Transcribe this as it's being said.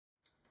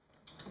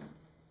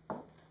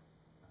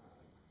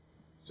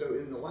So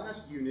in the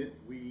last unit,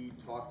 we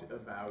talked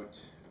about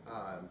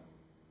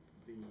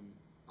the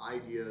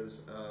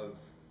ideas of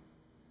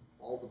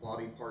all the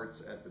body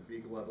parts at the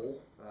big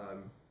level,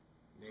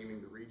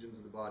 naming the regions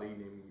of the body,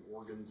 naming the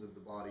organs of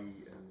the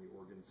body, and the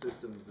organ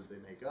systems that they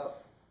make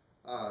up.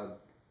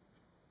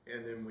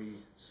 And then we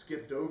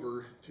skipped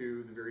over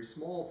to the very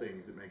small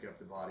things that make up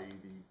the body,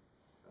 the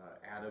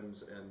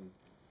atoms and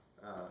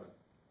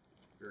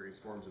various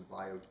forms of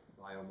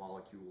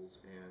biomolecules,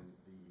 and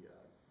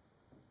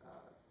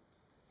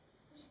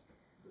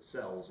the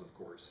cells, of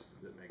course,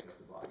 that make up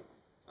the body.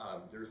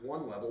 There's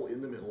one level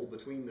in the middle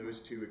between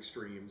those two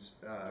extremes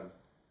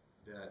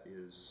that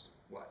is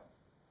what?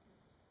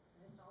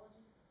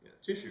 Histology? Yeah,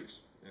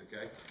 tissues,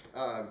 okay?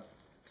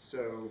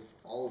 So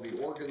all of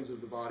the organs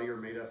of the body are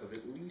made up of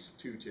at least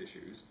two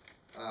tissues.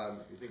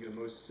 If you think of the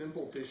most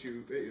simple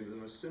tissue, the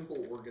most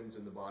simple organs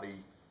in the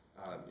body,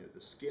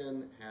 the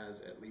skin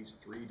has at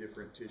least 3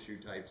 different tissue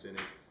types in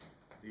it.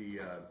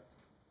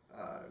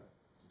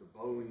 The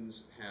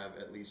bones have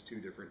at least 2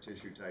 different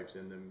tissue types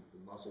in them. The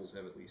muscles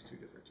have at least 2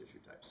 different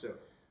tissue types. So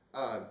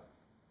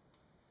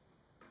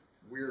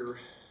what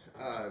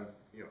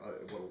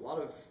a lot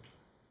of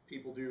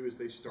people do is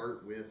they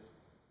start with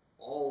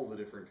all the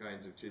different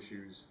kinds of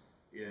tissues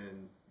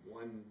in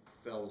one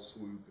fell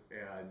swoop,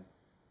 and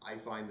I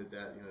find that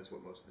that's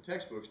what most of the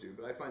textbooks do,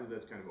 but I find that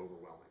that's kind of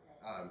overwhelming.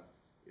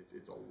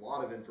 It's a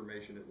lot of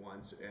information at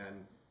once,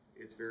 and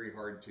it's very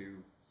hard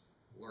to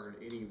learn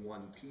any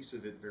one piece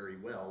of it very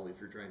well if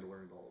you're trying to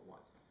learn it all at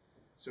once.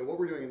 So what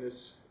we're doing in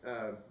this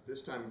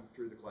time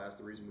through the class,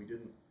 the reason we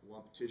didn't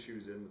lump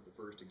tissues in with the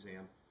first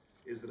exam,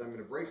 is that I'm going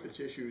to break the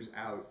tissues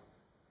out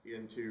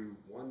into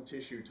one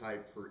tissue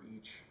type for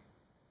each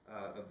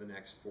of the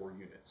next 4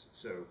 units.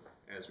 So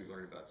as we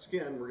learn about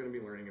skin, we're going to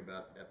be learning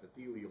about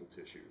epithelial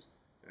tissues.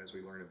 As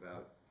we learn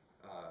about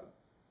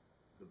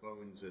the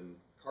bones and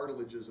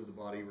cartilages of the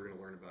body, we're going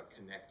to learn about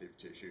connective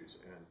tissues.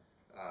 And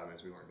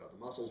as we learn about the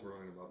muscles, we're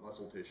learning about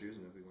muscle tissues.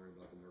 And as we learn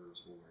about the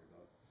nerves, we'll learn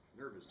about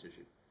nervous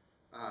tissue.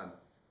 I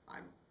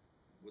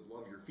would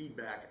love your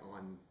feedback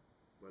on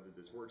whether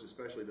this works,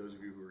 especially those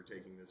of you who are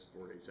taking this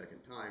for a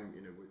second time,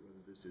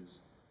 whether this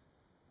is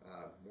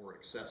more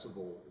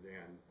accessible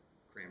than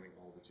cramming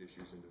all the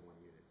tissues into one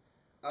unit.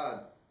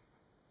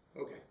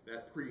 Okay,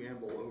 that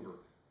preamble over.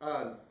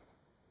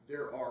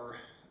 There are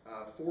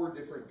 4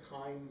 different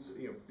kinds,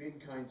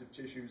 big kinds of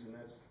tissues, and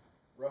that's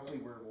roughly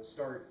where we'll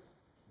start.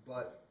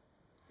 But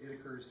it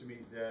occurs to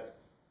me that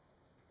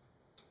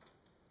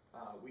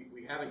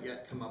we haven't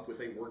yet come up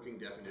with a working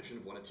definition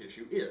of what a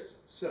tissue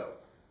is. So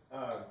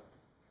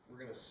we're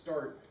going to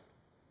start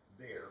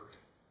there.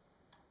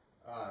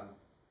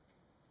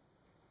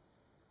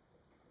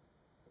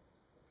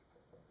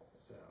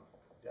 So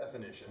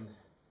definition.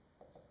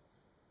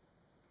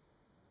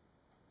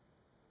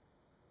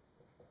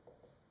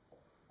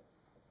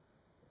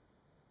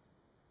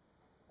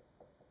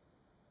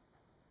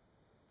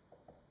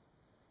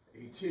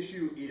 A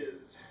tissue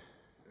is,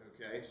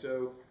 okay,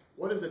 so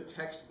what is a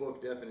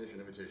textbook definition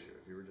of a tissue?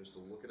 If you were just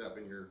to look it up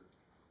in your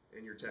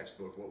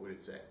textbook, what would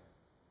it say?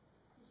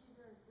 Tissues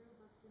are a group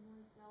of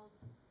similar cells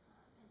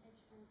and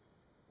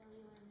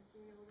extracellular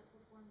material that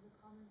performs a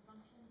common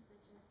function,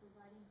 such as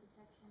providing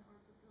protection or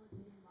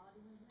facilitating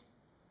body movement.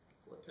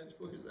 What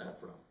textbook is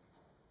that from?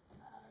 The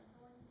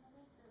one you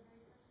told me, the very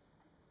first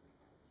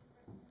textbook that you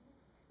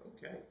recommended.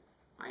 Okay,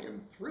 I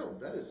am thrilled.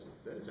 That is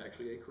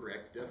actually a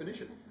correct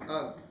definition.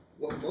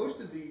 What most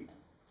of the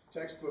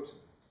textbooks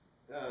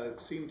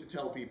seem to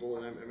tell people,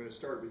 and I'm going to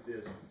start with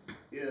this,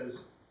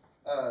 is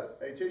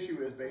a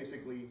tissue is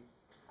basically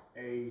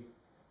a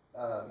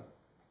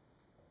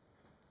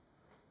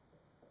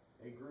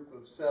group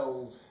of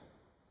cells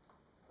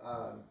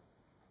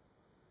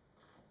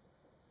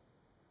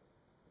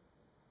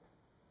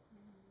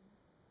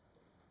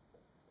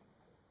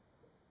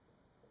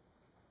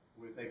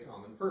with a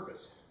common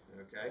purpose.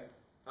 Okay.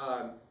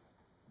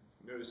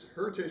 Notice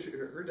her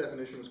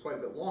definition was quite a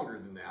bit longer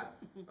than that,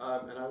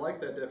 and I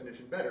like that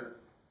definition better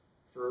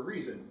for a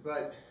reason.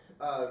 But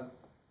so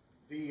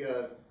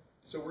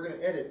we're going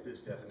to edit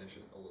this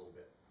definition a little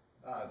bit.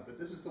 But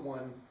this is the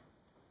one,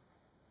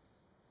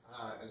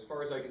 as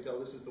far as I can tell,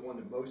 this is the one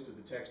that most of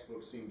the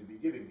textbooks seem to be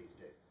giving these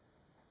days.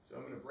 So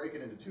I'm going to break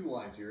it into 2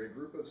 lines here: a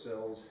group of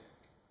cells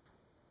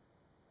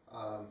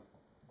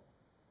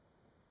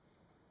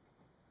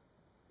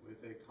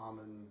with a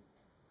common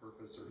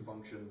purpose or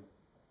function.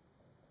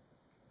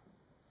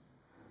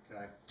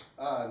 Okay,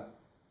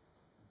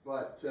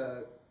 but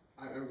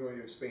I'm going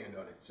to expand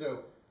on it.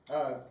 So,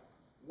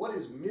 what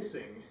is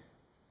missing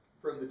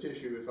from the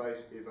tissue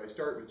if I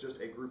start with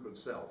just a group of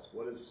cells?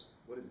 What is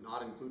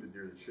not included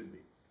there that should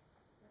be?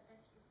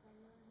 The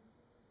extracellular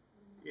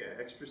material.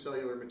 Yeah,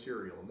 extracellular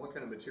material. And what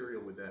kind of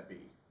material would that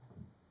be?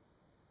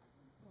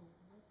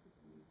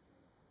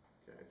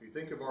 Okay, if you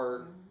think of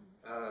our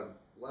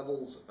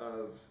levels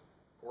of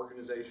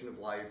organization of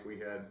life, we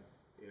had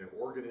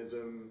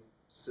organism,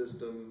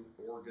 system,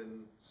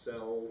 organ,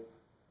 cell,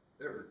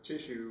 or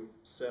tissue,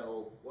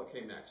 cell. What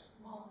came next?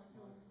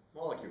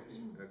 Molecules,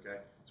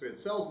 okay? So we had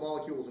cells,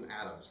 molecules, and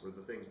atoms were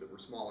the things that were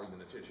smaller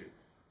than a tissue.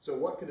 So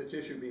what could a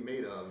tissue be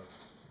made of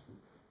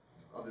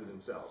other than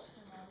cells?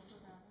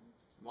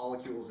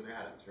 Molecules and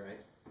atoms, right?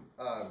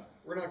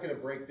 We're not going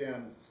to break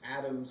down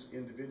atoms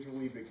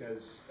individually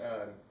because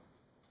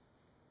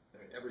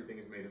everything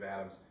is made of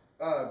atoms.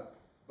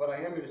 But I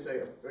am going to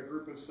say a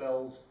group of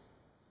cells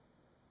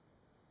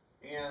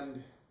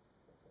and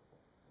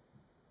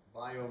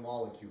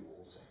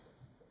biomolecules,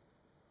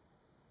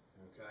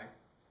 okay?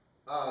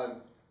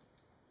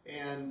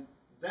 And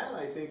that,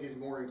 I think, is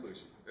more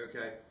inclusive,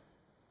 okay?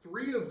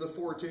 3 of the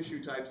 4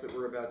 tissue types that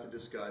we're about to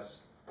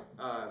discuss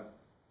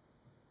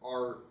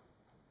are,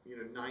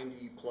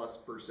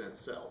 90+%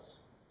 cells.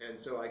 And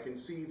so I can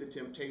see the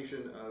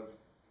temptation of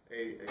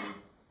a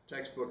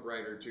textbook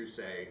writer to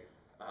say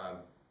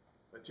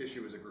a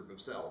tissue is a group of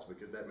cells,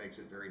 because that makes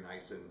it very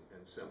nice and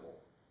simple.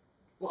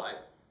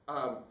 But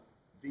the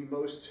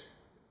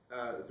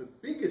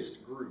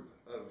biggest group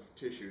of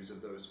tissues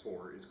of those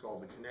 4 is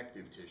called the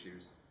connective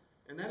tissues,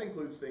 and that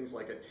includes things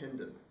like a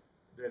tendon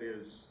that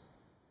is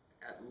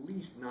at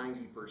least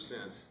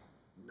 90%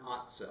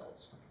 not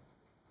cells.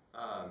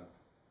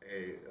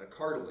 A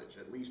cartilage,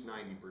 at least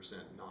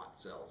 90% not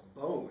cells.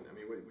 Bone, I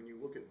mean, when you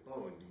look at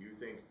bone, do you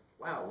think,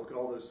 wow, look at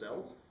all those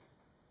cells?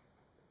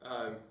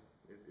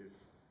 If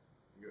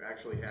you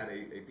actually had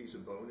a piece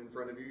of bone in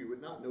front of you, you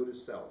would not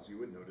notice cells. You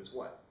would notice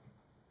what?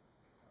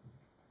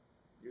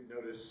 You'd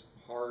notice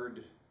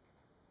hard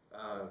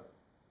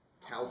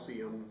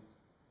calcium.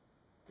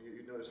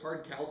 You'd notice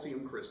hard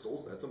calcium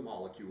crystals. That's a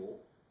molecule.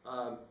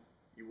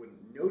 You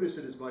wouldn't notice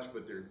it as much,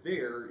 but they're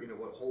there.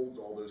 What holds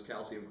all those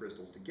calcium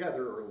crystals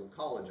together are little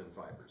collagen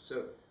fibers.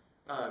 So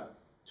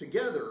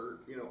together,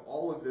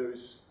 all of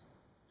those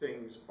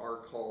things are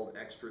called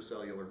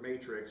extracellular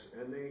matrix,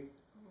 and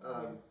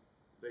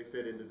they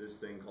fit into this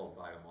thing called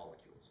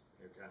biomolecules.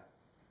 Okay,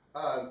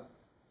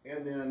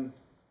 and then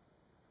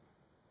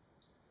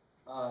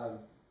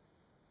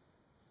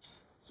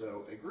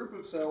so a group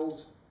of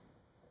cells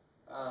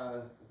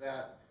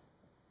that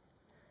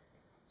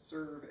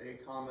serve a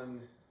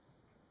common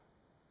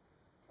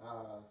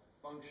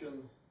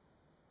function,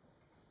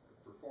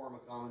 perform a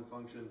common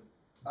function,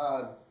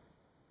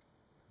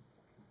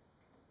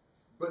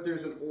 but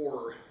there's an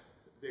or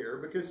there,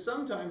 because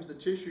sometimes the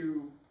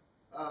tissue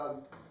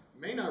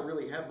may not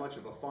really have much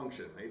of a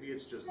function. Maybe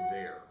it's just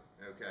there,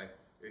 okay?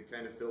 It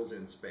kind of fills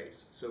in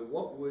space. So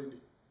what would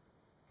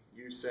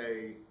you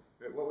say,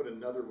 what would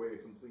another way to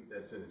complete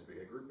that sentence be?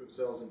 A group of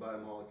cells and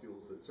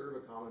biomolecules that serve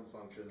a common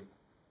function,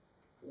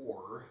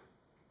 or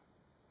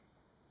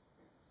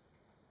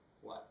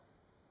what?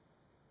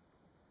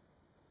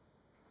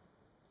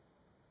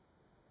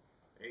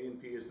 A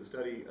and P is the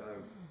study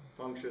of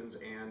functions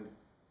and...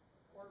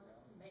 Or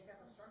make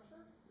up a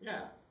structure?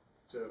 Yeah.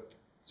 So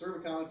serve a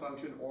common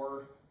function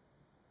or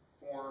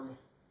form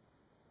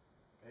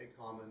a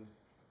common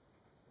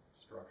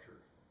structure.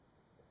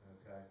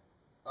 Okay.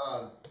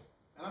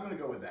 And I'm going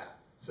to go with that.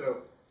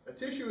 So a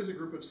tissue is a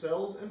group of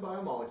cells and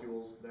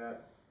biomolecules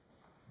that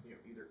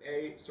either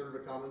A, serve a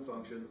common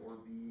function, or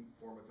B,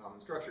 form a common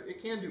structure.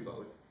 It can do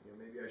both.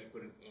 Maybe I should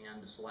put an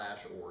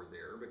and/or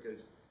there,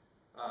 because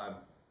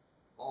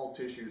all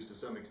tissues to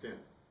some extent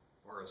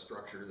are a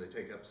structure. They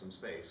take up some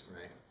space,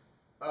 right?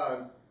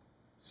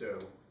 So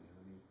let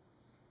me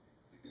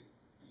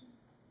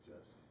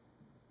just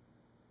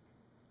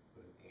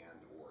put an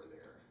and/or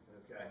there,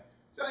 okay?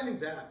 So I think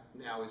that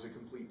now is a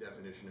complete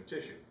definition of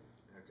tissue,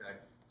 okay?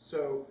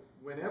 So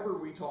whenever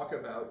we talk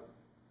about,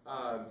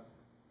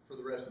 for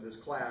the rest of this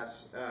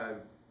class,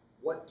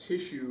 what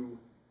tissue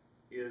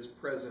is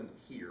present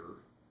here,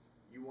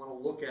 you want to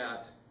look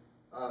at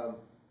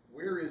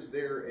where is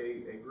there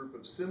a group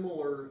of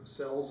similar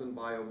cells and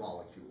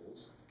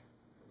biomolecules.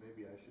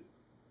 Maybe I should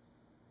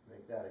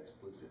make that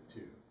explicit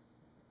too.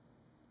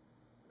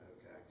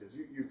 Okay, because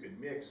you could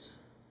mix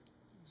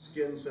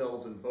skin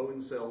cells and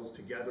bone cells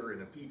together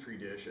in a petri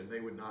dish and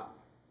they would not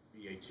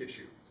be a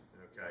tissue,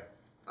 okay?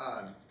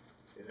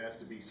 It has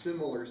to be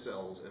similar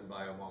cells and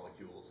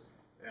biomolecules,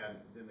 and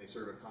then they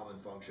serve a common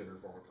function or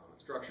form a common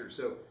structure.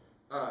 So,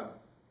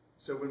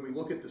 so when we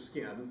look at the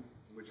skin,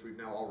 which we've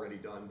now already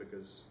done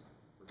because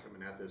we're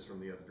coming at this from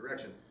the other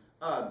direction,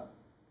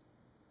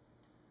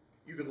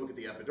 you can look at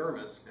the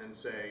epidermis and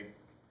say,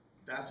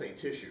 that's a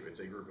tissue. It's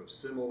a group of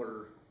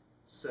similar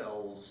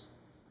cells,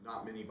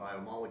 not many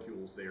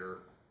biomolecules there,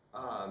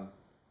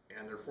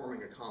 and they're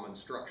forming a common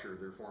structure.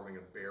 They're forming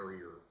a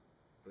barrier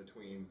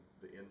between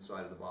the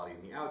inside of the body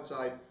and the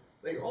outside.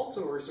 They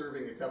also are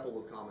serving a couple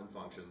of common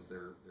functions. They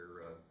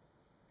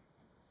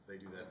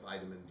do that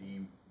vitamin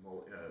D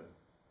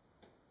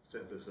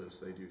synthesis.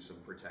 They do some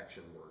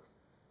protection work,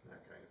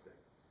 that kind of thing.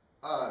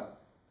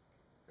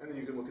 And then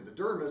you can look at the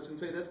dermis and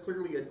say that's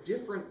clearly a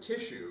different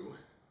tissue,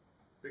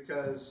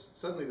 because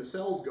suddenly the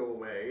cells go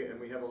away and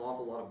we have an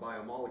awful lot of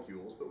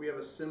biomolecules, but we have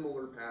a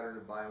similar pattern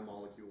of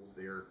biomolecules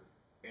there,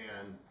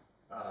 and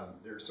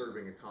they're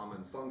serving a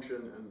common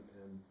function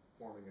and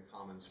forming a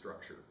common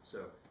structure.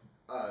 So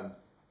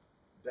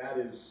that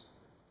is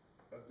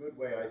a good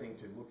way, I think,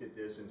 to look at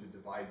this and to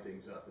divide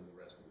things up in the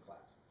rest of the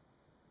class.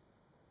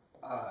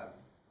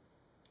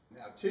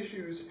 Now,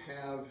 tissues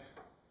have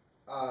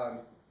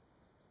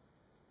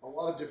a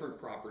lot of different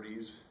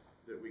properties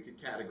that we could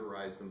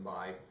categorize them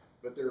by,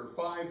 but there are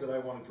 5 that I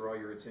want to draw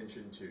your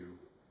attention to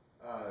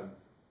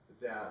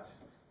that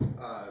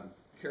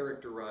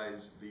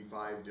characterize the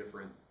 5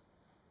 different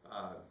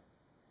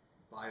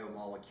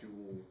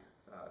biomolecule,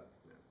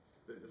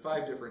 the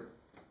 5 different,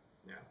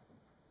 now,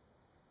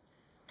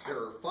 there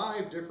are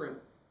 5 different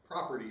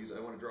properties I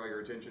want to draw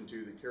your attention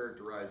to that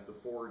characterize the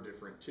 4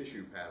 different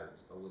tissue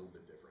patterns a little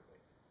bit differently,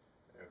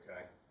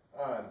 okay?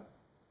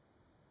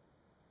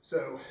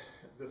 So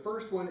the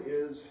first one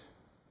is,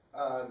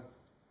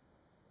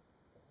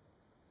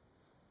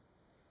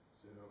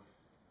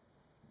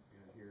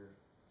 here,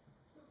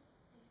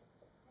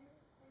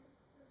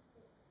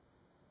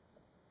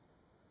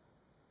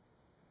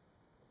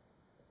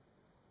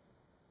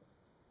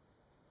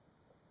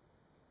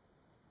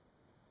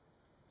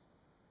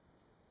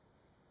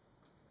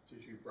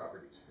 tissue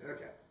properties.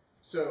 Okay,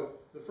 so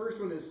the first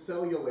one is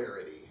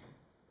cellularity.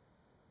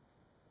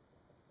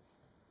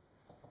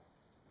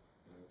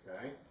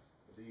 Okay,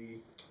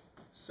 the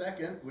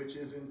second, which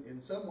is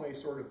in some way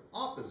sort of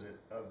opposite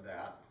of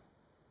that,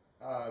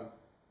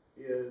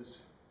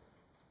 is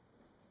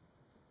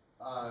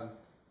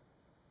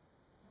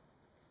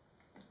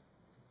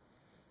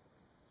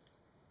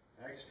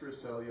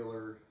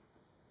extracellular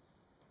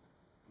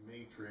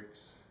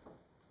matrix,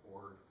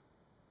 or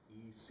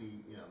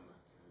ECM,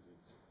 as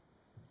it's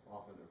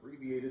often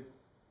abbreviated.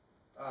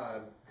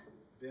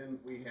 Then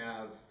we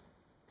have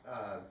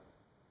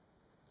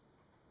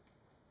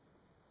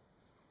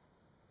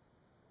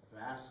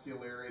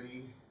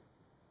vascularity.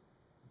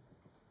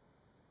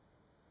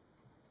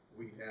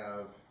 We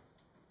have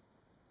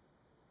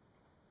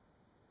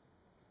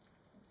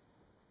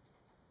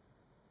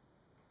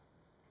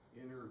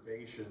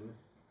innervation.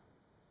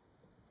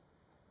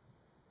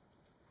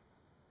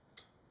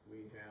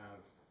 We have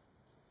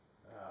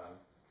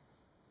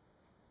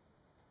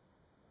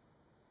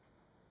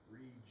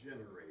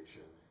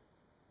regeneration.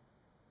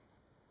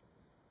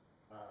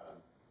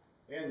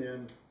 And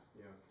then,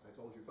 you know, I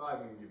told you 5, I'm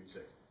going to give you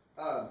 6.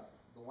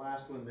 The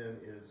last one then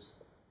is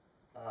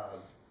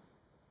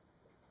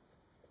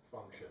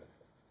function.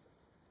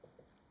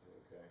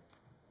 Okay.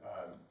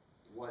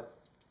 What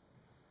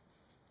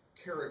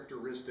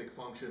characteristic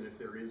function, if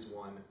there is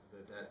one,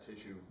 that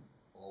tissue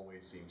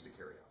always seems to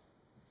carry out.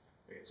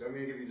 Okay, so I'm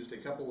going to give you just a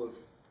couple of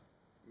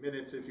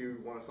minutes if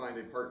you want to find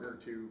a partner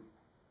to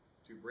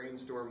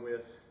brainstorm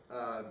with,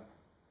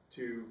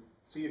 to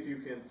see if you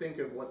can think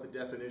of what the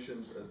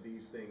definitions of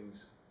these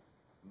things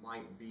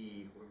might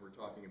be when we're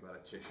talking about a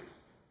tissue.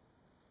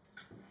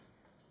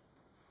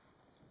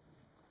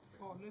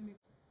 Oh, let me.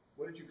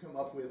 What did you come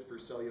up with for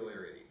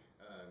cellularity?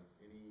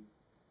 Any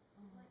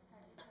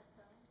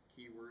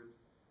keywords?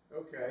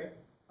 Okay.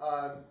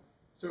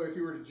 So if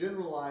you were to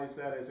generalize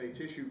that as a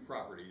tissue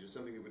property, just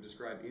something that would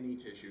describe any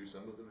tissue,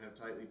 some of them have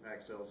tightly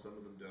packed cells, some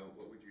of them don't,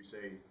 what would you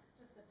say?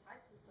 Just the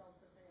types of cells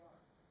that they are.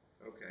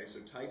 Okay, so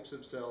types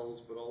of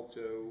cells, but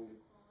also,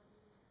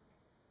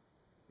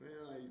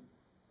 well, I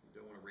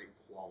don't want to rate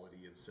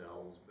quality of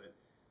cells,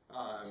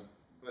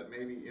 but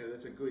maybe, you know,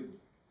 that's a good,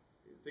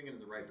 thinking in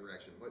the right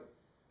direction. What,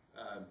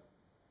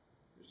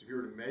 just if you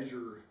were to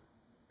measure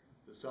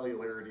the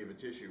cellularity of a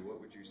tissue,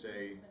 what would you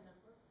say? The number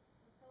of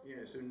cells?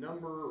 Yeah, so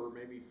number or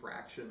maybe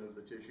fraction of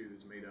the tissue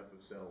that's made up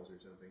of cells or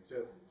something.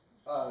 So,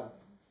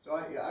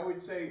 I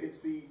would say it's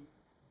the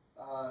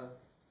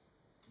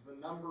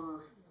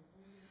number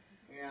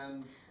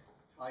and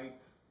type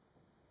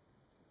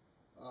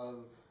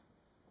of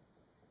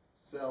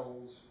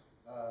cells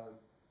that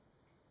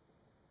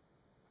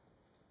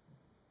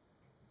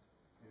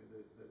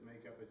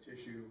make up a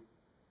tissue.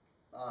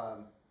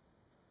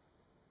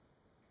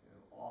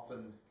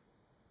 Often,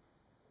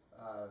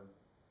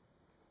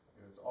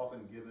 it's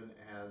often given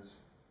as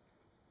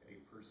a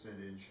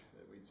percentage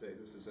that we'd say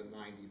this is a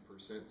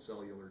 90%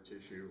 cellular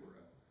tissue or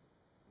a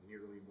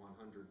nearly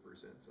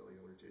 100%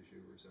 cellular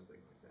tissue or something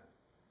like that.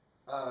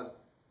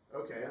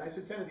 Okay, and I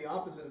said kind of the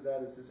opposite of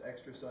that is this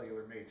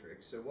extracellular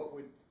matrix. So what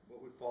would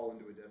fall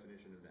into a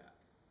definition of that?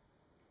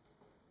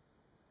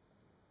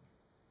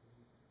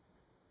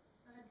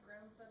 I had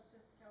ground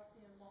substance,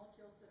 calcium,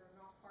 molecules that are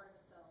not part of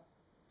a cell.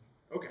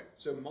 Okay,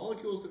 so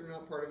molecules that are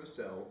not part of a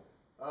cell.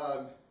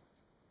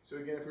 So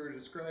again, if we were to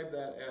describe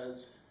that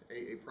as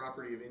a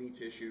property of any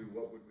tissue,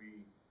 what would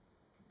we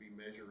be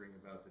measuring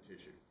about the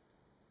tissue?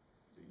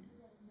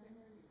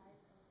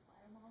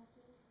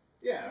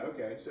 Yeah,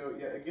 okay, so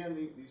yeah, again,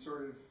 the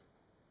sort of,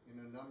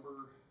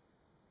 number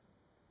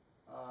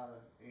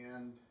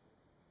and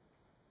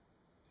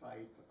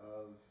type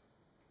of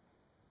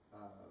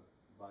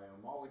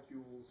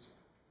biomolecules.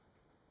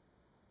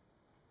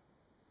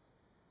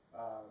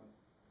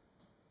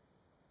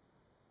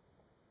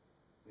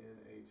 In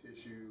a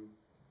tissue,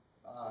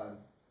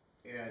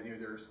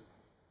 and there's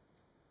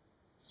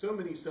so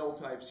many cell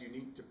types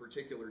unique to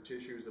particular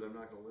tissues that I'm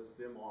not going to list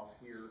them off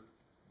here,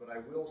 but I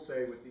will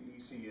say with the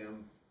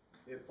ECM,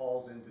 it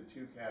falls into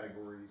two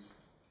categories.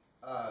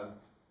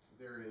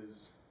 There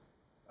is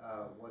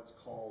what's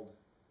called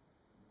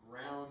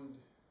ground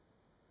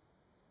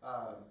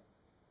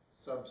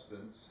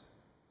substance,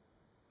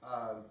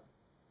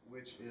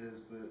 which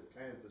is the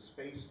kind of the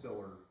space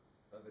filler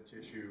of a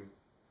tissue.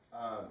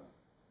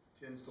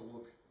 Tends to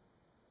look,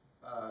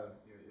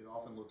 it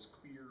often looks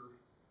clear.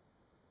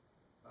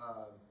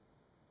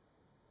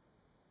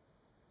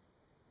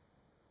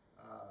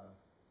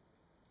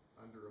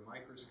 Under a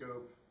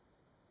microscope.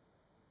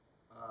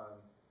 And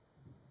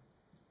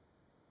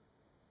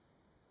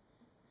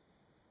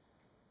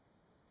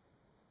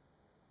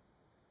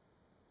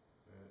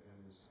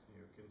is,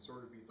 can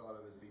sort of be thought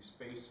of as the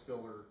space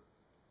filler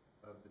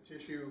of the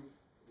tissue,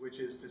 which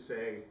is to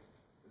say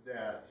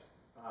that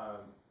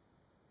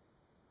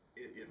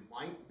it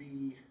might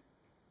be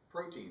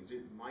proteins,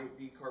 it might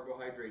be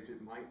carbohydrates,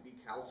 it might be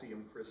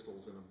calcium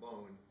crystals in a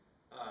bone.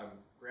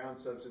 Ground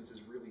substance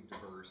is really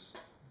diverse.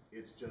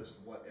 It's just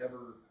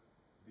whatever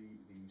the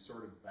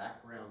sort of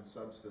background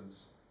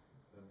substance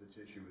of the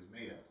tissue is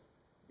made of.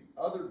 The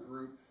other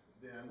group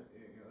then,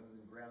 other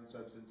than ground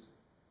substance,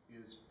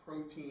 is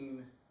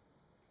protein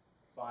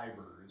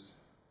fibers.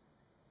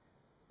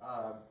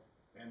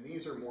 And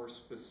these are more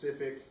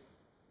specific.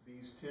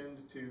 These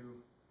tend to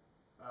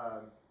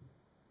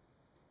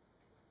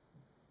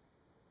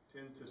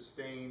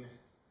stain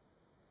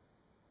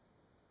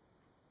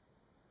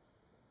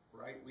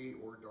brightly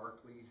or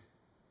darkly,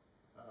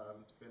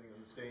 depending on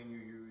the stain you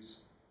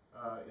use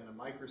in a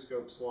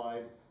microscope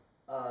slide.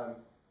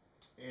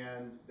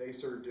 And they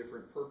serve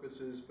different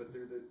purposes, but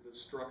they're the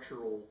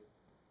structural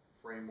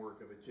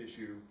framework of a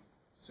tissue.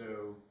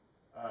 So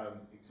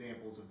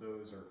examples of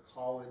those are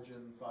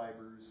collagen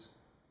fibers.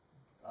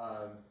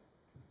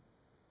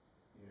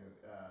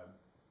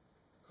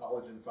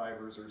 Collagen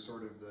fibers are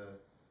sort of the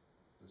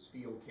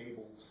steel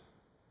cables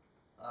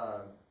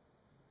of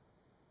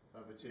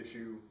a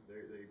tissue.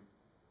 They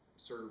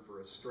serve for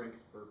a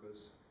strength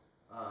purpose.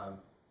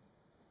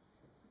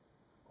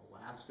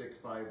 Elastic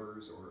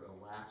fibers, or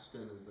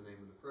elastin is the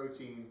name of the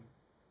protein,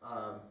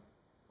 are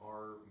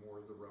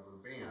more the rubber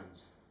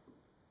bands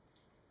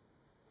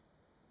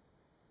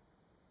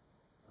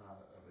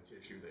of a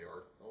tissue. They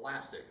are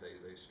elastic.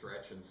 They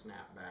stretch and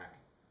snap back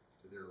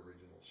to their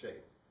original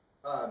shape.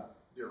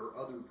 There are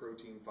other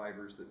protein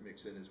fibers that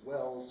mix in as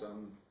well,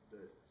 some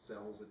that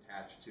cells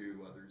attach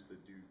to, others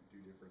that do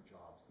different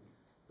jobs.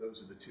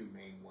 Those are the two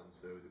main ones,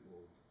 though, that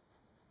we'll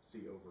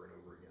see over and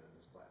over again in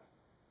this class.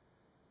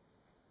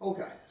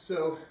 Okay,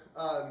 so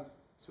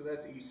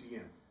that's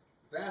ECM.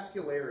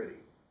 Vascularity.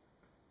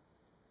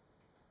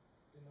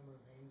 The number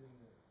of veins in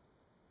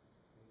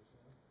the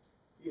cell?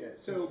 Yeah,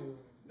 so Tissue.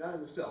 not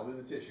in the cell, but in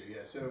the tissue.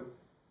 Yeah, so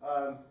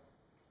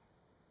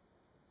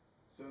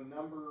so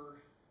number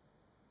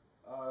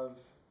of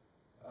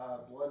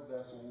blood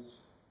vessels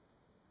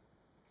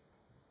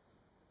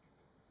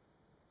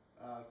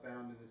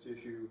found in a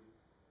tissue.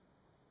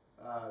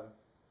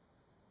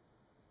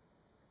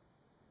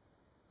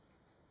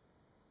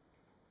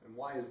 And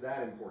why is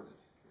that important?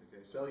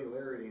 Okay,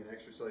 cellularity and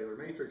extracellular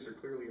matrix are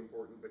clearly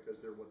important because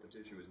they're what the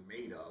tissue is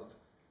made of,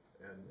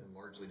 and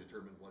largely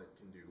determine what it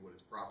can do, what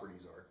its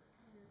properties are.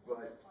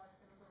 But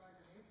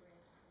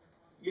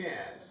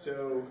yeah,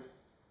 so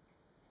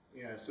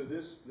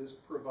this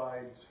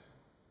provides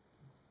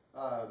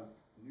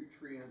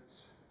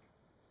nutrients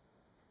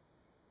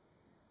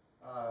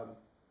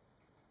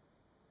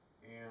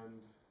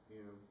and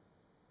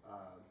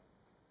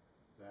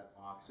that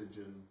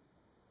oxygen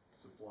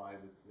supply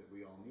that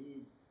we all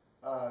need,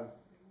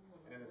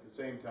 and at the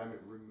same time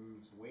it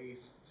removes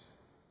wastes.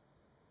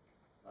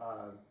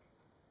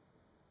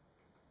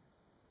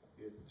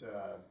 It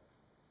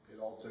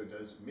also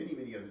does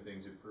many other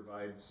things. It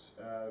provides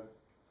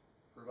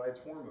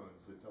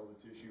hormones that tell the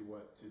tissue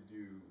what to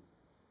do,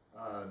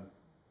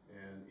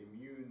 and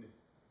immune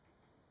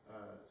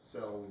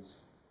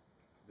cells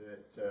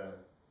that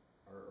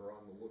are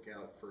on the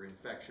lookout for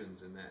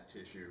infections in that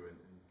tissue and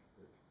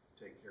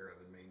take care of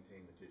and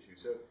maintain the tissue.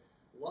 So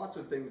lots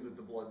of things that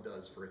the blood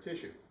does for a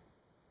tissue.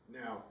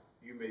 Now,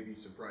 you may be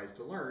surprised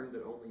to learn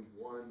that only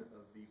one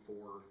of the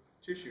 4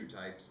 tissue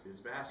types is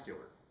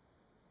vascular.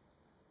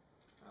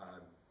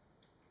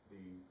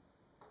 The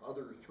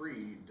other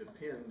 3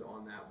 depend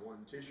on that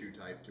one tissue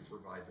type to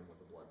provide them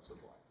with a blood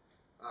supply.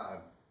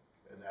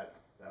 And that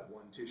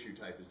one tissue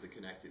type is the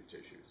connective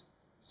tissues.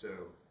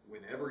 So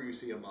whenever you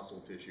see a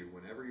muscle tissue,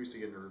 whenever you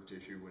see a nerve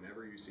tissue,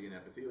 whenever you see an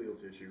epithelial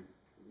tissue,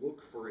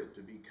 look for it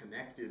to be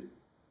connected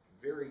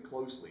very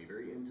closely,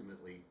 very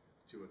intimately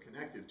to a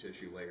connective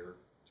tissue layer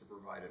to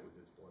provide it with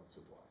its blood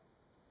supply.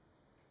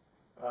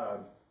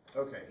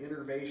 Okay,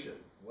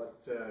 innervation.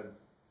 What's a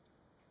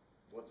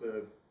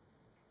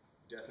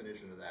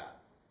definition of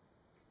that?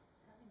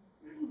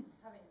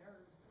 Having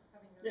nerves.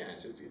 Yeah,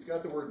 so it's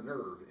got the word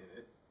nerve in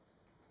it.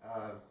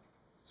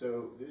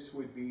 So this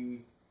would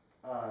be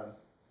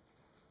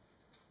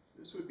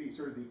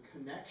sort of the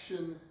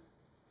connection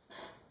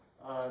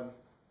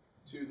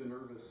to the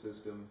nervous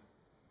system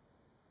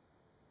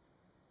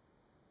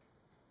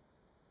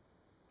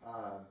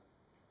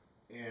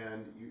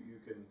and you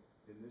can,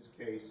 in this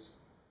case,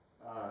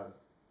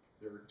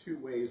 there are two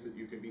ways that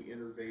you can be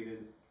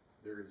innervated.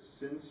 There is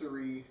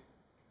sensory,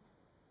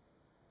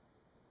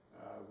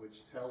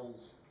 which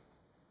tells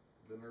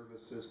the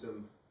nervous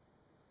system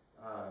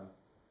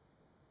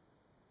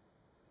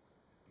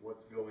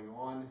what's going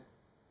on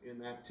in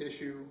that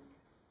tissue,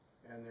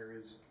 and there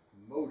is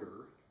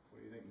motor. What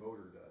do you think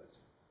motor does?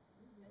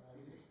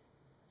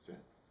 So,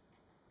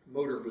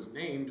 motor was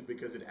named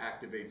because it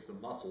activates the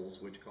muscles,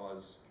 which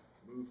cause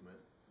movement,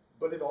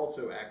 but it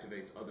also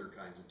activates other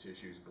kinds of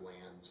tissues,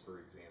 glands, for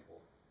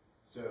example.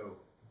 So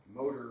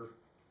motor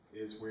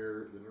is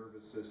where the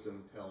nervous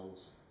system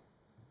tells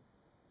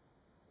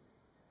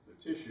the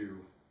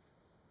tissue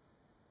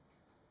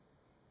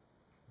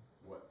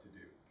what to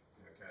do,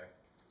 okay?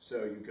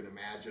 So you can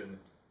imagine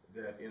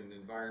that in an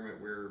environment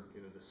where,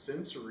 you know, the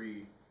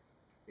sensory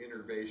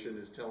innervation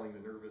is telling the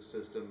nervous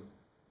system,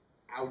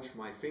 ouch,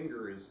 my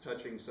finger is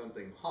touching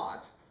something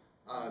hot,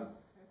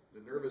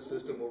 the nervous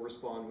system will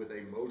respond with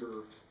a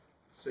motor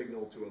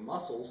signal to a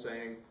muscle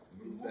saying,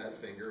 move that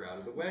finger out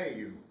of the way,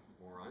 you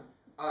moron.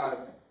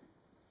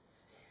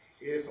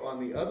 If, on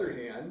the other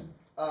hand,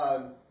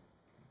 That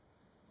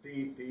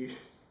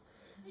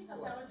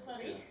was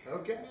funny.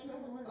 okay,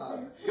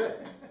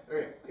 good. All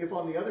right. If,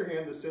 on the other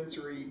hand, the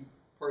sensory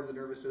part of the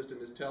nervous system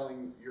is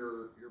telling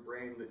your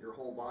brain that your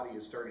whole body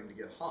is starting to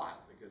get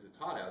hot because it's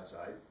hot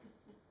outside,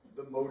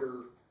 the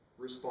motor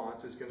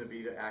response is going to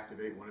be to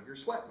activate one of your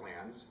sweat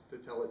glands to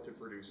tell it to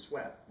produce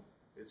sweat.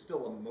 It's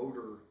still a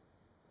motor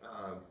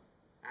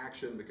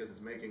action because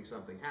it's making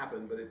something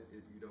happen, but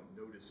you don't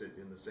notice it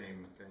in the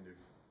same kind of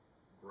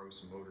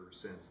gross motor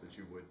sense that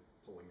you would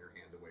pulling your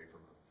hand away from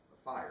a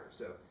fire.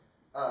 So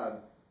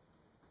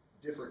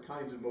different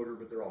kinds of motor,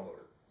 but they're all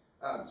motor.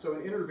 So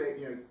an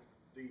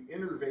the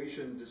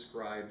innervation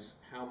describes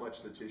how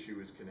much the tissue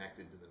is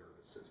connected to the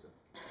nervous system.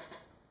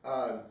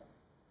 And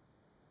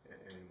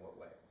in what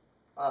way?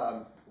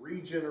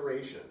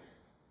 Regeneration.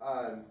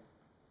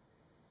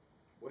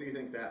 What do you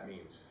think that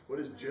means? What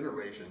is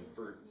generation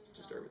to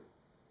start with?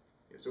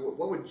 Yeah, so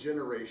what would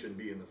generation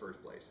be in the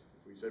first place?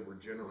 If we said we're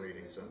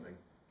generating something.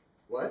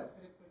 What?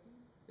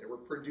 Yeah, we're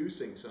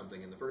producing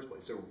something in the first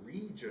place. So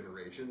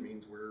regeneration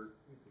means we're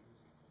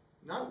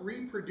not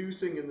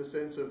reproducing in the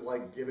sense of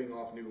like giving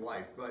off new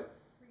life, but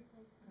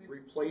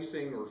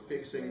replacing or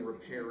fixing,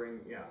 repairing.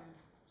 Yeah.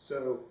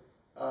 So,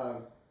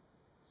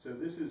 so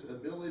this is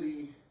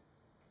ability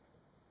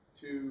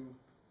to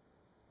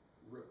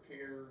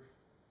repair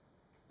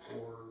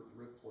or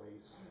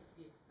replace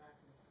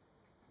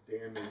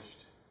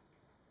damaged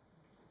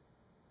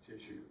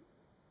tissue.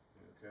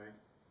 Okay.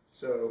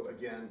 So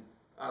again,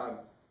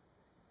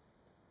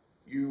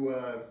 you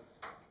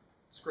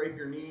scrape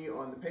your knee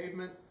on the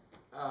pavement.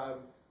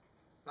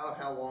 About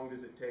how long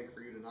does it take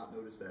for you to not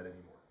notice that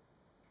anymore?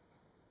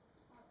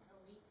 A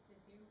week to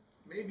two.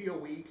 Maybe a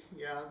week,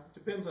 yeah.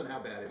 Depends on how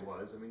bad it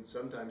was. I mean,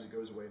 sometimes it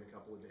goes away in a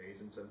couple of days,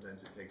 and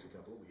sometimes it takes a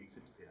couple of weeks.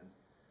 It depends.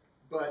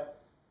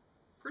 But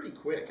pretty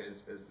quick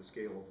as the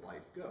scale of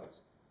life goes.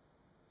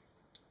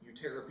 You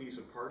tear a piece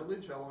of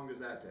cartilage, how long does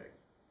that take?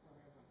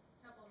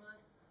 Couple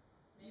months.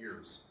 Maybe.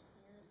 Years.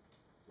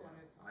 Years. Yeah.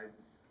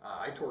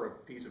 I tore a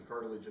piece of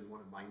cartilage in one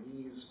of my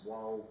knees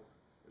while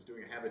I was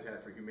doing a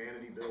Habitat for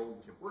Humanity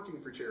build,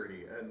 working for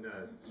charity, and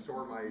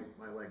tore my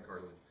leg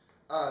cartilage.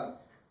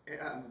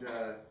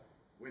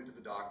 Went to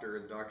the doctor,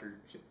 and the doctor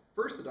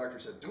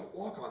said, don't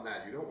walk on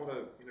that. You don't want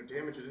to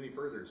damage it any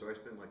further. So I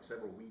spent like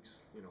several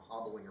weeks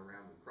hobbling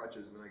around with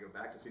crutches, and then I go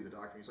back to see the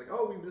doctor, and he's like,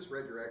 oh, we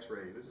misread your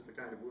x-ray. This is the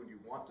kind of wound you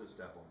want to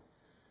step on.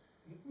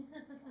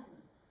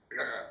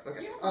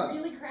 Okay. You have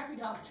really crappy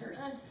doctors.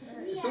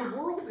 The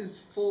world is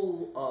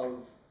full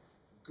of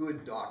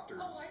good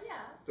doctors. Oh,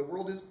 yeah. The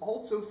world is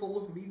also full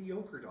of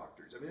mediocre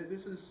doctors. I mean,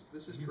 this is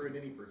true in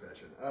any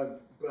profession.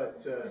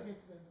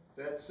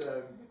 That's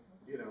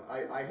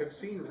I have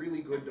seen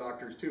really good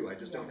doctors too. I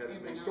just don't have as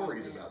many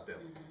stories about them.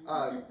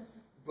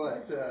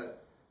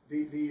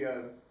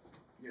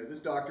 This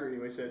doctor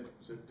anyway said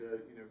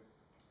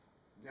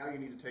now you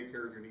need to take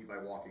care of your knee by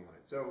walking on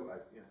it. So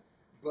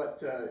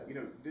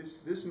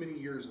this many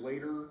years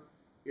later,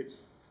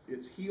 it's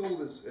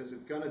healed as it's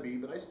gonna be,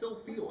 but I still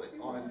feel it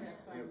on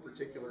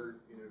particular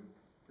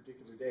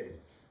days.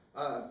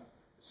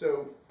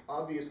 So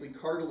obviously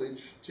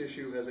cartilage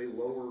tissue has a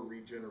lower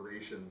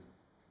regeneration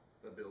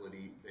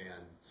ability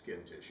than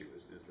skin tissue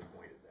is the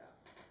point of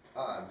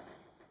that.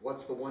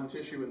 What's the one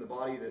tissue in the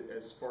body that,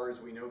 as far as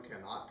we know,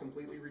 cannot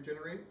completely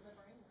regenerate? The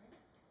brain,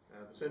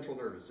 right? The central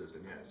nervous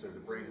system, yeah, so the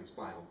brain and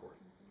spinal cord.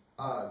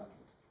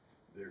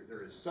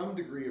 There is some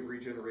degree of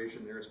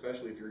regeneration there,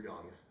 especially if you're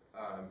young.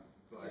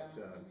 But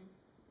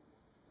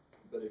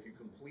if you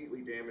completely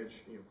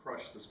damage,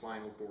 crush the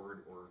spinal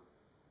cord or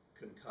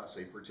concuss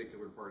a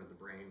particular part of the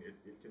brain, it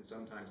can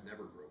sometimes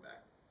never grow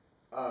back.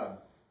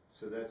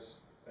 So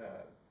that's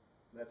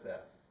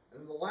that.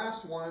 And the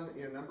last one,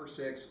 number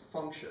 6,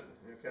 function.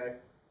 Okay,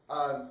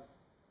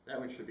 that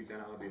one should be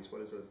kind of obvious.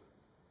 What is a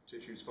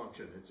tissue's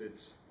function? It's The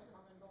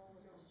common goal of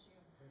your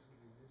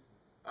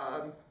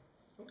tissue.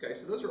 Okay,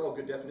 so those are all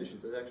good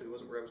definitions. That actually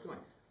wasn't where I was going.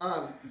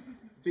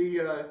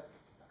 The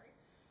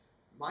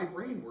my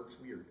brain works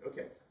weird.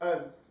 Okay.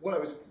 What I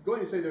was going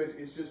to say though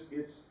is just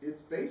it's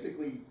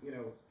basically, you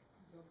know,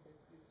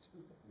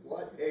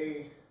 what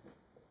a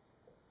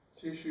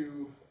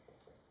tissue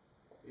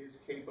is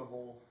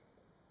capable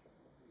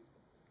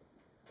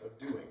of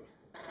doing.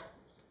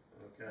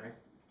 Okay.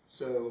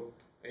 So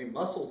a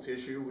muscle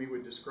tissue, we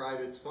would describe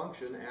its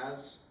function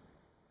as,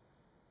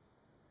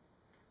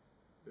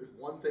 there's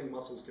one thing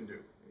muscles can do.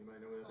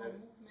 Anybody know what that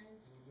is?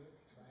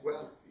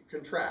 Well,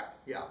 contract,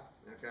 yeah,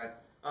 okay.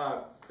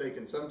 They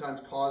can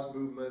sometimes cause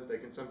movement, they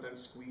can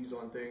sometimes squeeze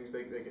on things,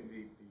 they can,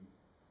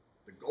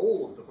 the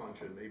goal of the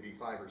function may be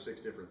 5 or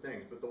 6 different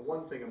things, but the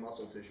one thing a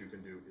muscle tissue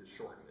can do is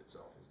shorten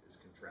itself, is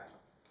contract.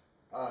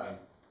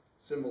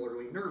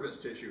 Similarly, nervous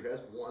tissue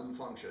has one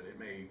function. It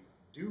may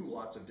do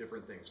lots of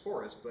different things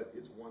for us, but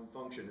its one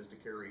function is to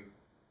carry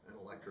an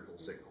electrical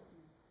signal.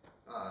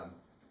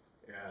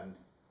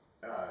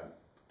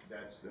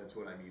 That's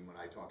what I mean when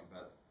I talk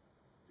about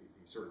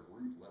the sort of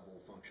root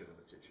level function of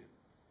a tissue.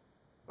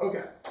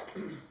 Okay.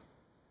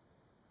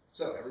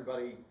 So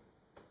everybody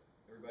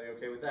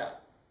okay with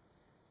that?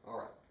 All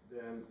right.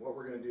 Then what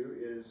we're going to do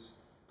is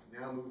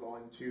now move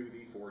on to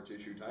the 4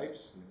 tissue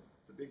types,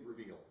 the big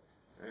reveal.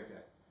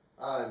 Okay.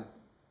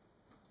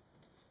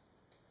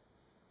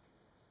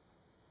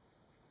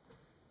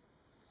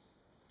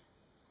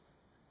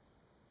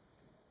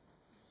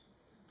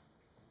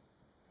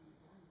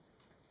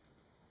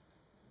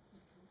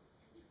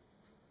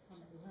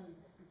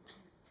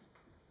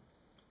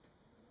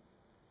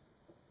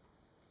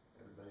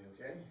 Everybody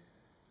okay?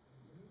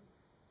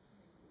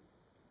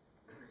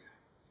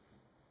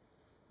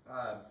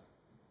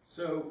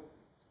 So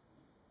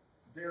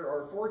there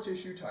are 4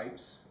 tissue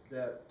types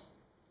that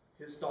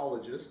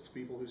histologists,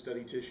 people who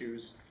study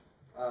tissues,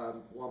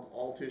 lump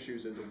all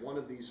tissues into one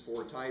of these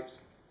 4 types,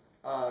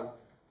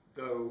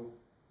 though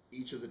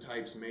each of the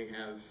types may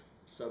have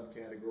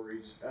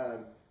subcategories.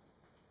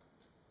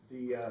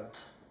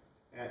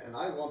 And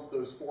I lump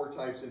those 4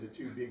 types into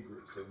 2 big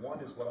groups. And one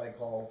is what I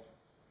call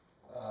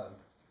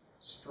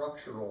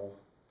structural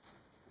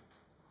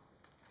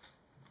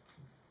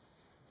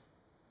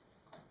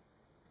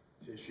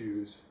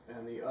tissues,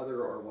 and the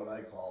other are what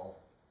I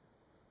call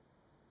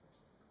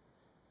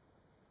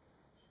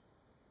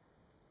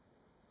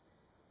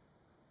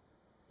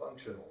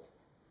functional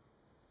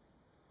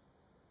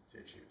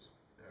tissues.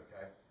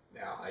 Okay.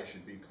 Now I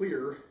should be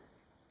clear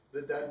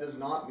that that does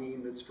not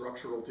mean that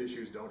structural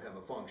tissues don't have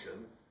a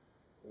function,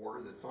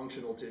 or that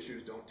functional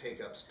tissues don't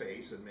take up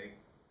space and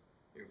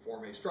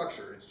form a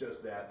structure. It's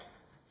just that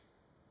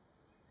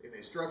in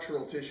a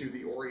structural tissue,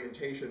 the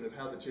orientation of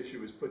how the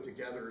tissue is put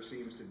together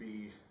seems to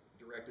be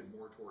directed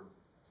more toward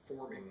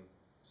forming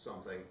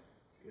something.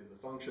 In the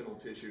functional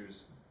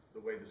tissues, the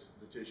way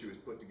the tissue is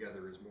put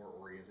together is more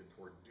oriented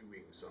toward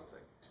doing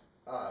something.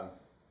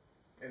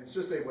 And it's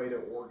just a way to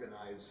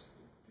organize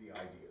the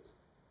ideas.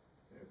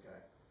 Okay.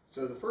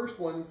 So the first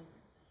one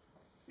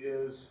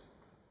is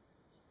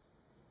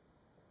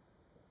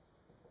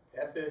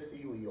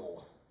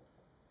epithelial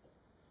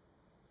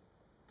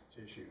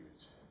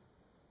tissues.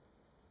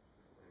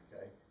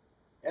 Okay.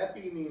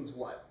 Epi means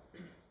what?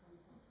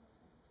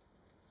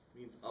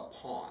 Means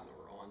upon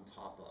or on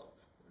top of,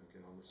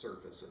 okay, on the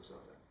surface of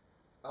something.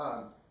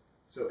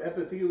 So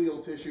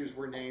epithelial tissues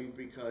were named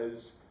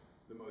because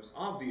the most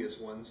obvious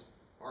ones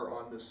are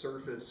on the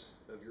surface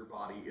of your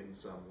body in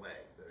some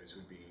way. Those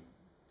would be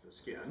the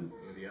skin,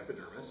 the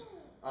epidermis,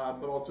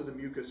 but also the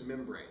mucous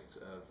membranes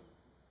of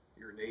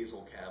your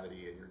nasal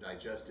cavity and your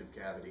digestive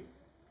cavity.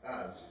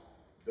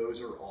 Those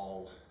are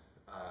all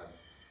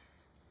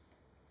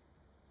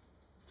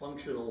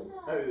functional,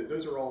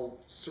 those are all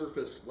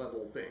surface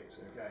level things,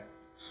 okay?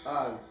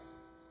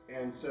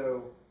 And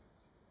so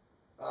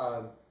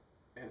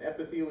an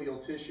epithelial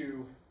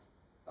tissue,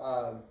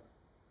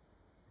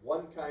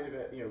 one kind of,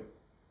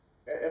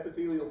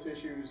 epithelial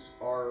tissues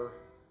are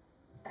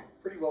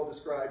pretty well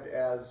described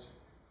as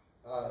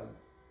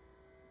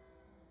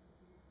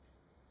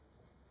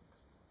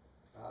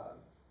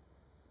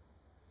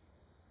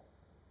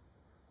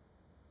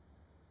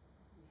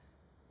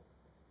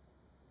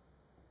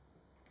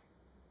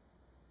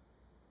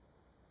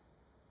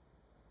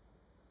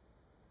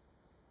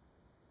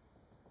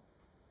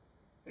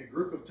a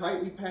group of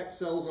tightly packed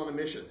cells on a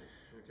mission.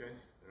 Okay,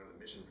 they're on a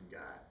mission from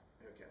God.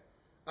 Okay,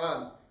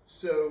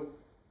 so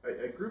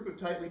a group of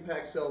tightly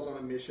packed cells on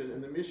a mission,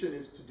 and the mission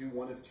is to do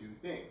one of 2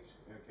 things.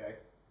 Okay,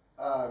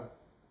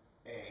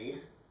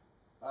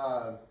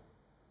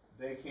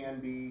 they can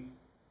be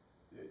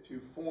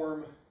to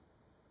form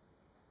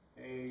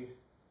a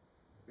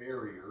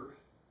barrier.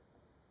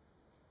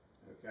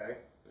 Okay,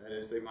 that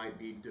is, they might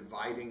be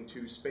dividing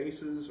 2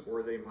 spaces,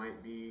 or they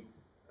might be,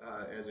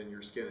 as in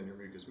your skin and your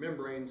mucous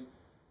membranes,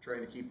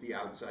 trying to keep the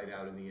outside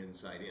out and the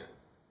inside in.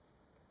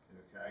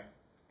 Okay.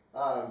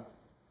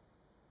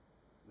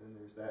 Then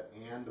there's that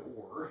and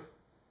or.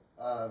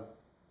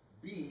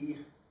 B.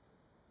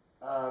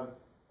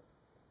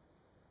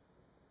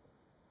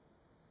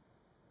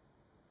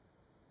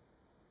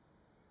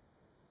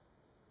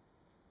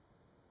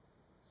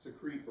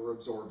 secrete or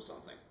absorb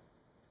something.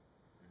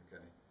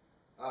 Okay.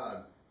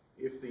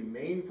 If the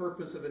main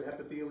purpose of an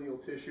epithelial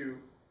tissue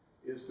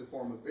is to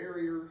form a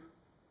barrier,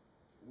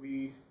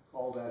 we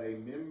call that a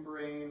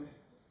membrane,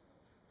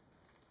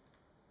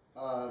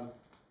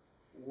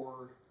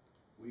 or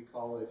we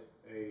call it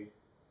a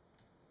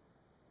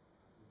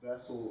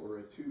vessel or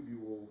a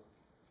tubule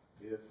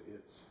if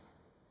it's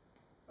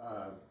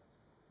a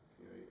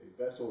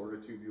vessel or a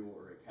tubule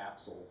or a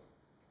capsule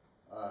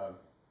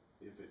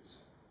if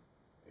it's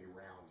a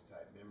round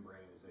type. Membrane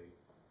is a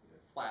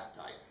flat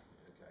type.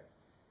 Okay.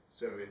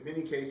 So in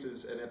many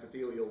cases, an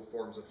epithelial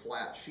forms a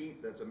flat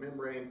sheet that's a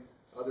membrane.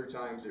 Other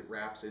times it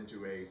wraps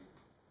into a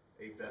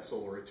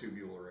vessel or a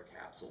tubule or a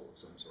capsule of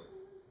some sort.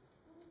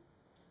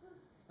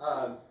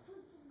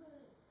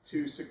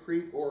 To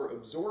secrete or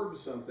absorb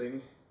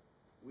something,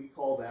 we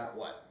call that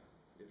what?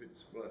 If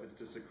it's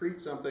to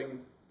secrete something,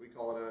 we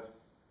call it a,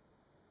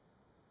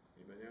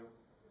 anybody know?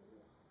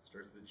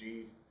 Starts with a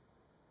G.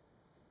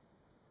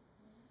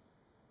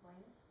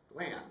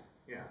 Gland.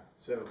 Yeah.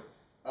 So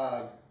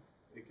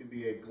it can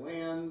be a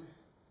gland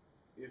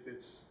if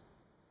its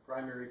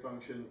primary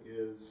function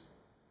is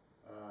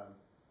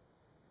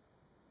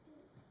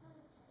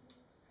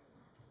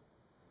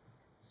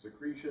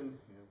secretion,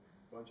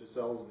 a bunch of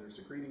cells and they're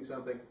secreting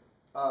something,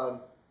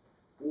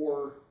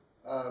 or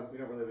we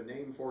don't really have a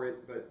name for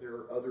it, but there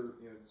are other,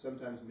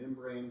 sometimes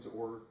membranes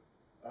or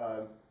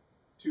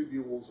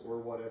tubules or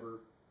whatever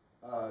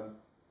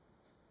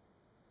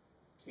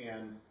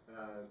can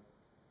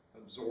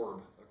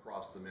absorb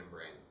across the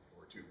membrane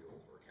or tubule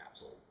or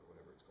capsule or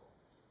whatever it's called.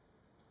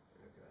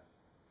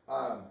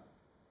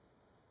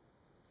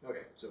 Okay.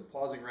 Okay, so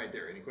pausing right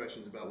there. Any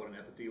questions about what an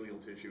epithelial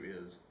tissue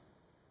is?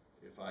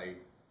 If I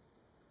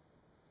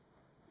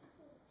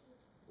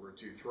were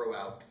to throw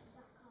out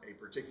a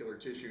particular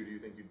tissue, do you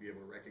think you'd be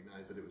able to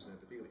recognize that it was an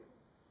epithelium?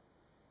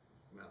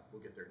 Well,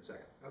 we'll get there in a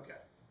second. Okay.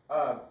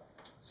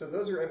 So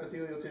those are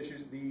epithelial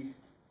tissues. The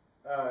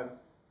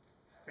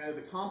kind of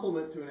the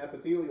complement to an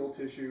epithelial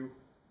tissue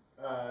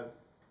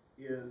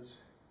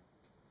is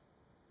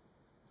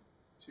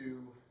to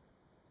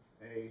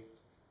a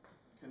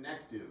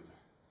connective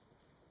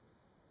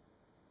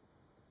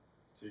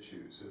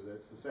tissue. So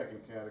that's the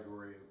second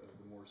category of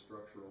the more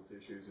structural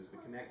tissues, is the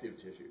connective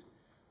tissues.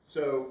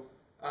 So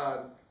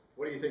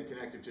what do you think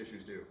connective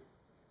tissues do?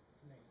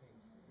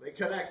 They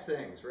connect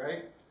things,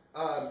 right?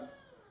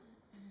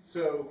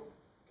 So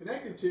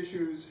connective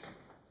tissues,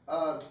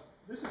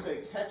 this is a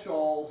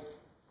catch-all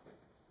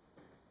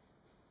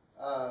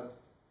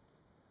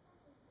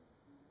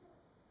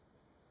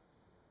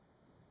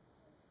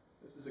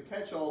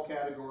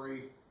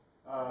category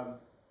of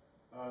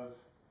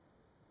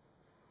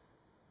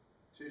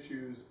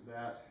tissues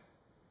that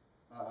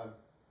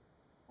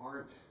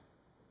aren't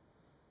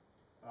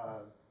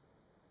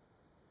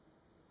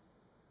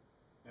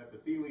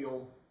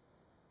epithelial,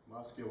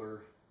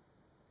 muscular,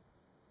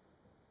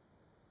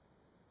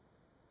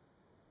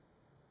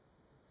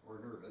 or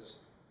nervous.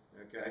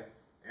 Okay.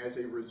 As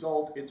a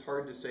result, it's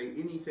hard to say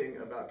anything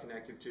about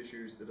connective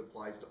tissues that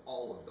applies to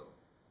all of them.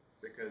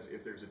 Because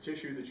if there's a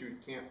tissue that you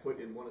can't put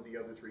in one of the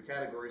other three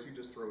categories, you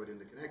just throw it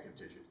into connective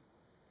tissue.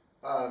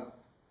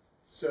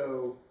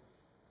 So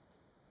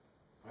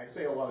I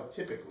say a lot of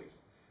typically.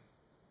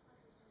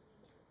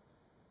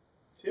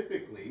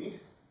 Typically,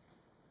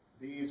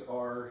 these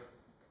are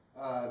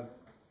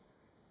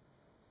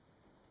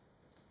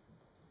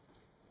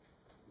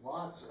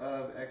lots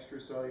of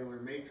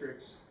extracellular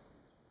matrix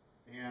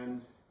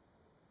and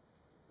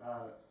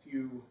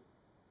few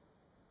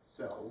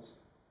cells.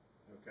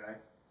 Okay,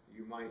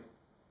 you might,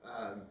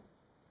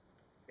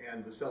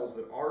 and the cells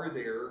that are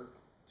there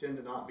tend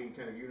to not be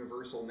kind of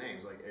universal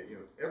names. Like,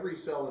 every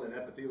cell in an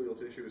epithelial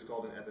tissue is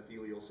called an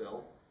epithelial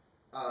cell.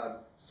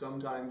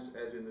 Sometimes,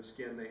 as in the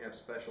skin, they have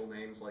special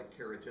names like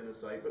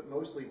keratinocyte, but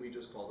mostly we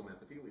just call them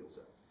epithelial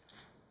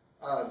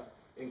cells.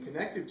 In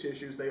connective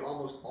tissues, they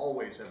almost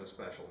always have a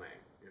special name.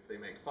 If they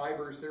make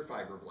fibers, they're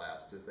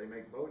fibroblasts. If they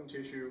make bone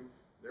tissue,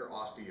 they're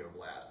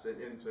osteoblasts,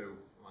 and so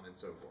on and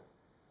so forth.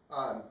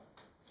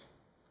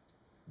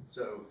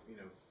 So,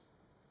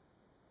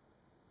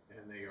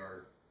 and they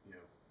are,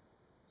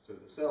 so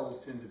the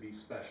cells tend to be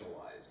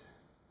specialized,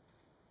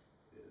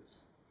 is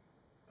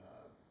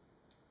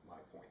my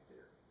point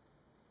there.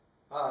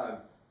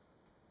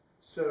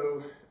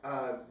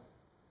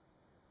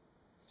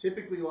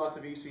 Typically lots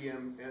of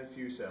ECM and a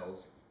few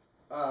cells.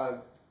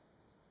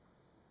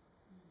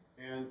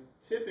 And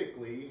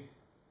typically,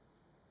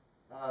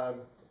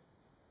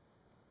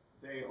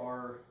 they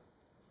are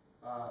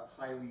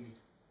highly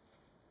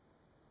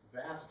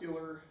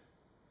vascular,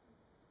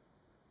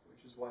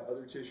 which is why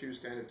other tissues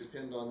kind of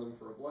depend on them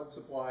for a blood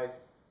supply.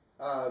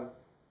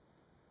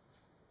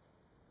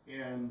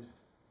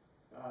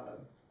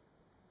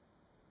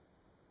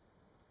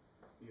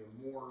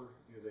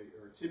 They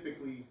are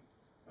typically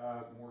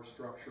more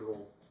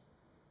structural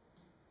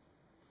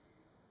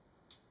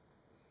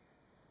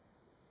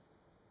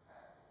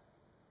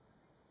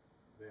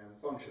than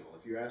functional.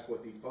 If you asked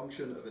what the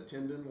function of a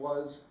tendon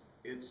was,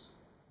 it's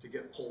to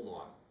get pulled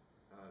on.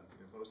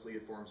 mostly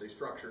it forms a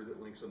structure that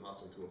links a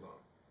muscle to a bone.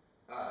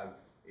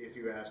 If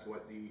you asked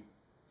what the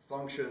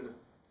function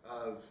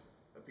of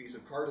a piece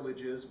of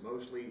cartilage is,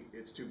 mostly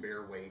it's to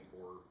bear weight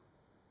or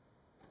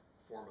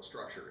form a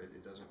structure.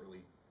 It doesn't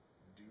really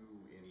do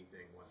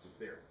anything once it's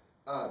there.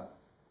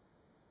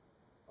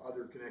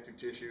 Other connective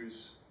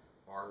tissues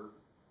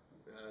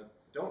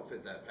don't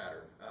fit that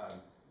pattern.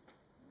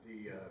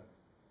 The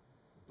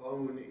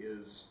bone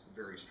is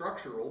very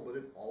structural, but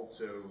it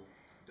also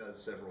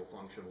does several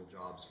functional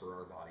jobs for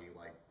our body,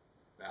 like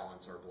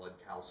balance our blood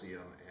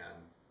calcium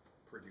and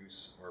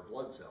produce our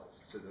blood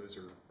cells. So those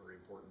are very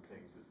important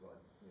things that blood,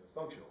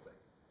 functional things.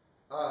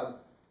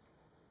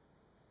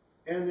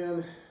 And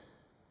then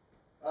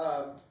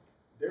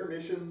their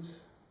missions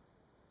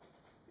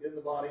in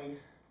the body,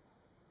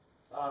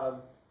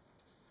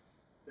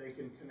 they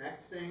can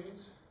connect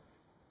things,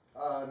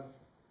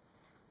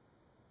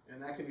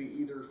 and that can be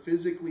either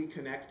physically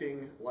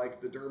connecting, like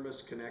the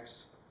dermis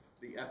connects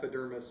the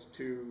epidermis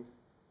to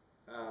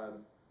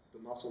the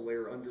muscle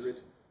layer under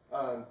it.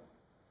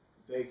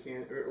 They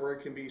can, or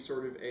it can be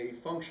sort of a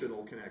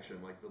functional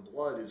connection, like the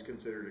blood is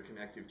considered a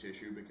connective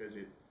tissue because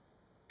it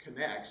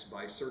connects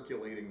by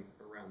circulating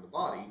around the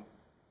body,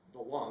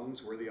 the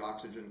lungs where the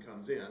oxygen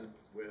comes in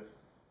with,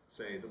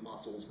 say, the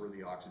muscles where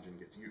the oxygen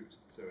gets used.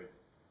 So it's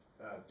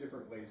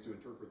different ways to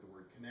interpret the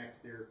word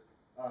connect there.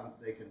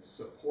 They can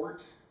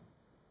support,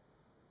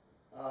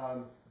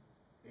 and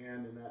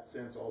in that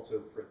sense also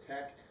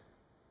protect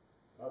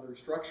other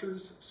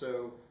structures.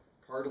 So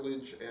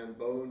cartilage and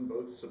bone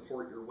both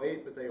support your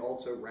weight, but they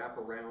also wrap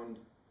around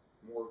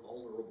more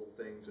vulnerable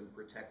things and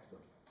protect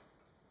them.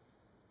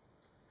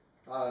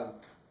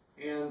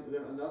 And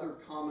then another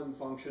common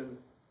function,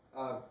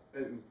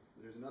 and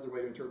there's another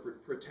way to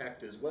interpret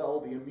protect as well.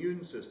 The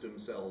immune system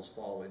cells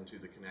fall into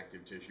the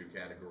connective tissue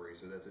category,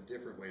 so that's a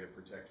different way to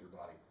protect your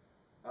body.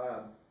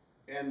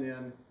 And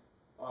then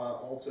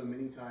also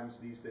many times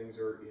these things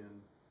are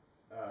in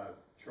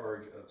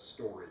charge of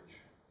storage.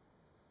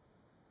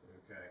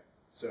 Okay,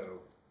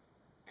 so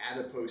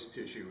adipose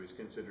tissue is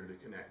considered a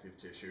connective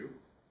tissue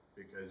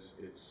because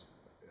it's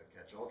a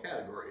catch-all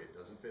category. It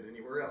doesn't fit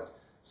anywhere else.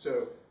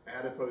 So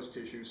adipose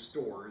tissue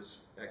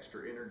stores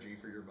extra energy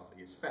for your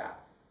body as fat.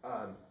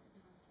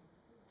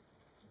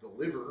 The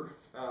liver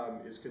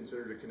is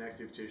considered a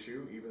connective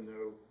tissue, even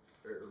though,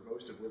 or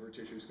most of liver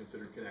tissue is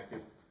considered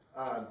connective.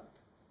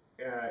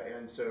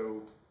 And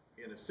so,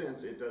 in a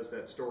sense, it does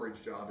that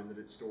storage job in that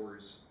it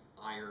stores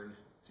iron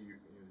that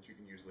you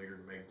can use later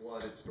to make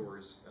blood. It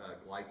stores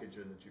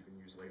glycogen that you can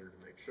use later to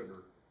make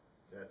sugar,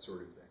 that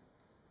sort of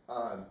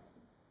thing.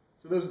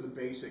 So those are the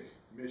basic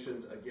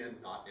missions. Again,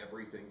 not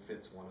everything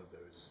fits one of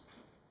those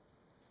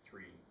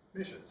three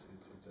missions.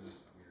 It's a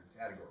weird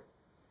category.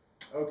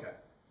 Okay,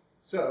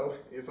 so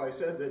if I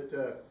said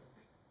that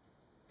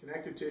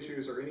connective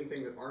tissues are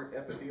anything that aren't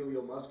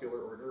epithelial, muscular,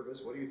 or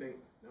nervous, what do you think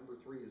number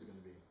 3 is going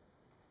to be?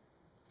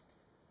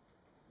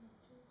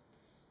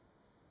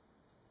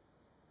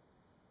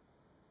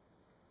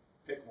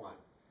 Pick one.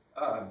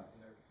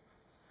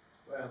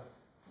 Well,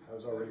 I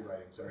was already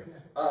writing, sorry.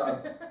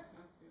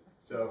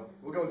 So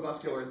we'll go with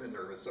muscular and then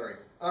nervous, sorry.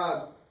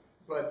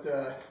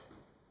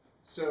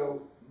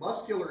 So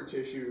muscular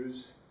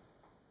tissues,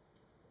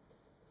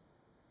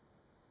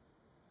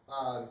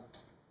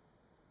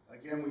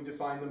 again, we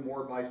define them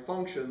more by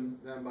function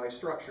than by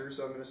structure,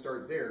 so I'm going to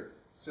start there.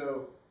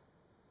 So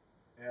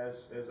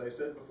as I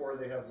said before,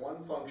 they have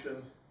one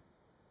function,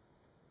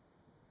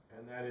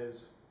 and that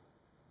is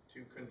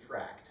to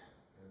contract,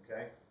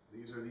 okay?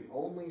 These are the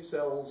only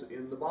cells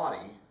in the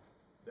body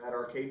that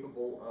are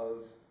capable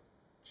of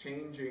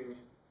changing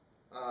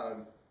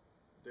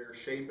their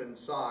shape and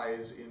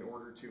size in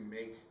order to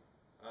make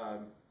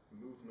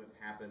movement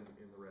happen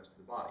in the rest of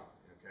the body,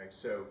 okay?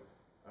 So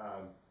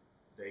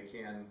they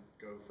can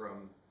go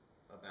from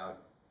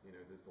about,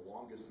 the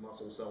longest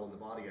muscle cell in the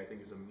body, I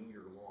think, is 1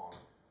 meter long.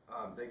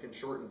 They can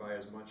shorten by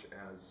as much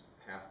as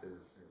a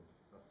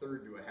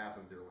third to a half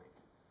of their length.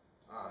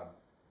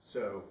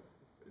 So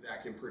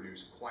that can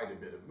produce quite a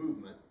bit of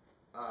movement,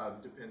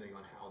 depending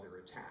on how they're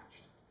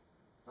attached.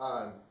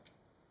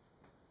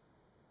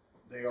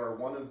 They are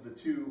one of the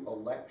 2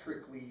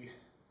 electrically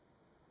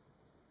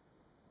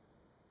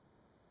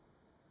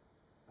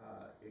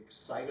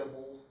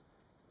excitable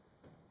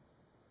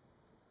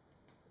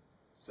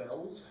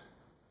cells,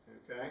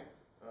 okay,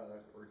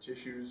 or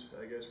tissues.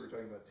 I guess we're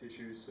talking about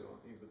tissues, so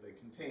but they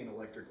contain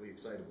electrically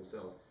excitable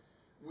cells,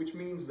 which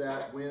means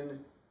that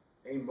when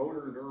a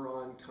motor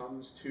neuron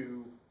comes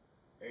to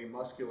a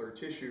muscular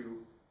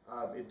tissue,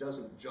 it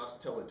doesn't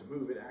just tell it to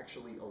move, it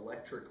actually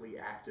electrically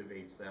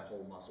activates that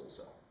whole muscle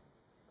cell,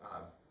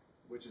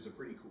 which is a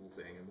pretty cool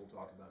thing, and we'll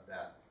talk about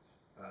that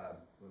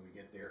when we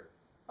get there.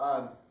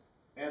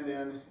 And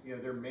then,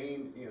 their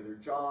main, their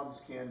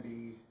jobs can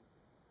be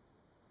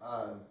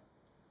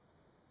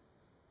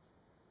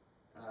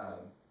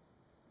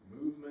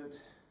movement.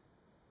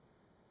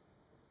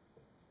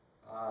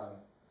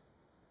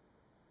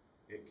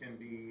 It can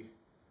be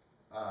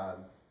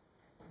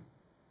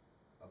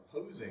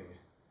opposing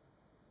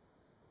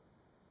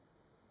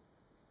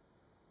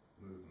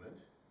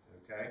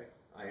okay?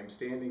 I am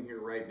standing here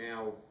right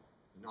now,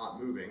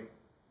 not moving.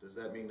 Does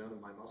that mean none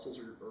of my muscles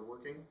are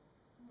working?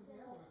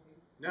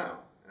 No,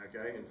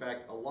 okay? In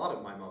fact, a lot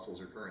of my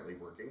muscles are currently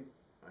working.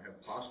 I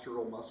have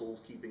postural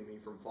muscles keeping me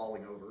from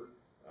falling over.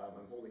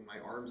 I'm holding my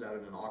arms out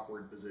in an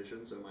awkward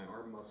position, so my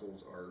arm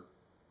muscles are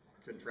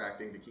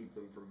contracting to keep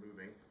them from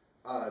moving.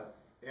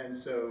 And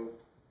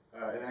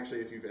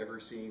actually, if you've ever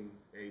seen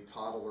a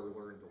toddler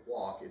learn to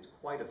walk, it's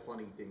quite a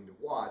funny thing to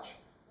watch.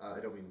 I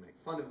don't mean to make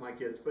fun of my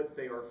kids, but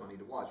they are funny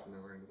to watch when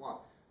they're learning to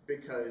walk,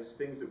 because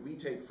things that we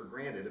take for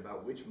granted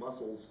about which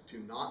muscles to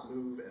not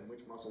move and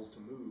which muscles to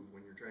move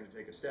when you're trying to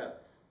take a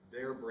step,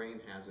 their brain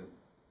hasn't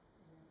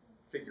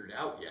figured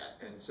out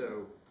yet. And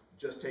so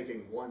just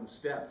taking one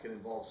step can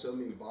involve so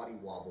many body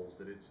wobbles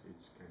that it's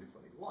kind of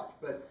funny to watch.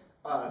 But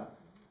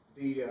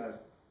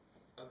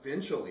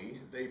eventually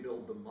they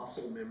build the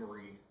muscle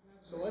memory.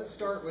 So let's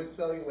start with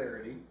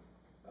cellularity.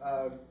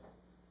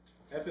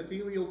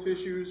 Epithelial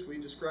tissues we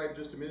described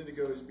just a minute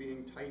ago as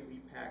being tightly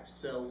packed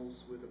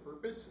cells with a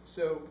purpose.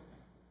 So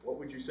what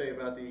would you say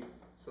about the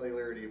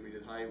cellularity if we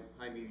did high,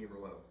 medium,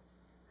 or low?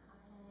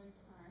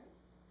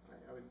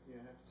 I would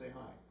have to say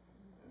high.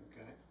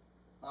 Okay.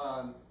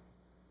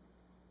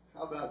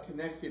 How about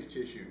connective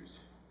tissues?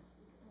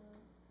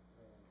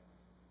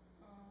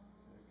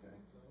 Okay.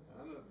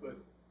 I'm going to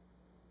put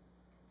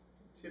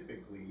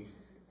typically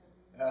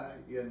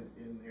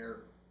in there,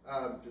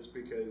 just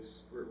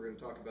because we're going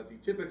to talk about the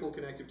typical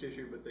connective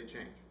tissue, but they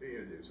change.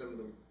 Some of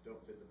them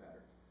don't fit the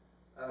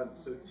pattern.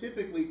 So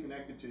typically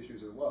connective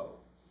tissues are low.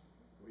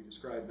 We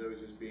describe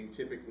those as being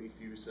typically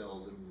few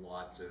cells and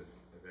lots of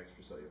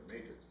extracellular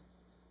matrix.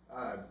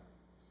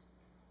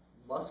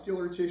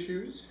 Muscular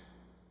tissues,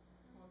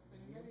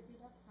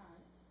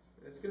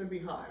 it's going to be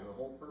high. The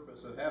whole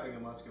purpose of having a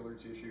muscular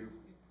tissue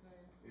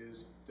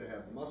is to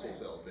have the muscle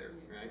cells there,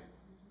 right?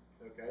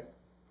 Okay.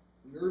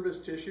 Nervous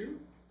tissue,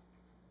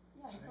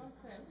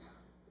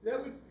 that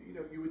would,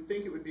 you would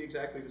think it would be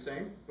exactly the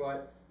same,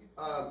 but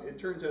it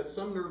turns out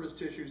some nervous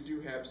tissues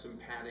do have some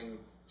padding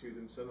to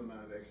them, some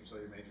amount of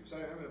extracellular matrix. So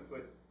I'm going to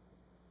put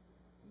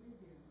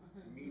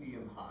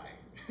medium high.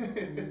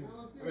 I'm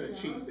going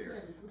to cheat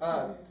there.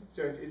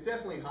 So it's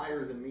definitely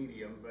higher than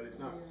medium, but it's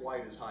not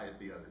quite as high as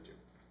the other two.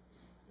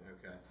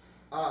 Okay.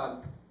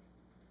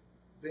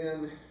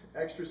 Then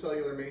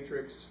extracellular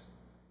matrix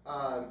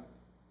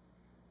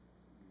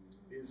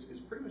is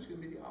pretty much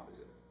going to be the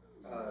opposite.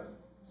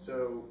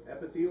 So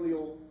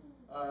epithelial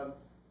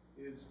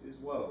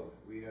is low.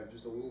 We have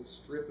just a little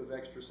strip of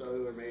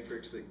extracellular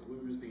matrix that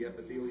glues the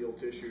epithelial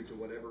tissue to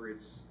whatever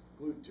it's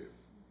glued to.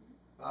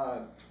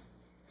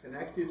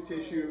 Connective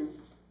tissue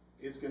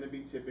is going to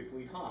be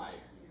typically high.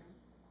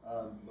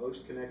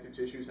 Most connective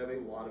tissues have a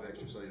lot of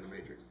extracellular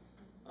matrix.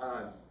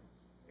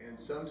 And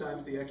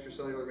sometimes the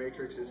extracellular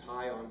matrix is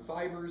high on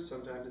fibers,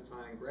 sometimes it's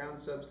high on ground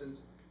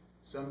substance,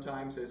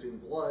 sometimes, as in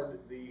blood,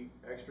 the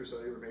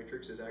extracellular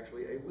matrix is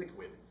actually a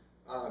liquid.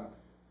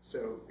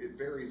 So it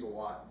varies a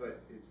lot,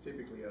 but it's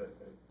typically a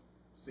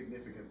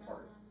significant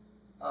part.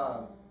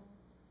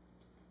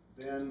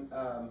 Then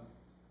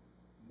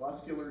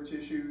muscular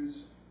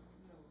tissues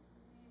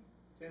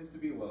tends to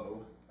be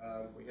low.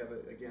 We have,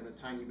 again, a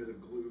tiny bit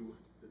of glue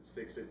that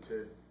sticks it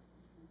to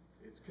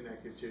its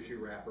connective tissue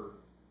wrapper.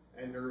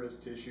 And nervous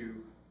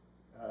tissue,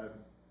 I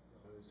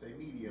would say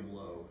medium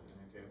low.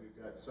 Okay, we've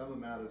got some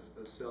amount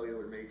of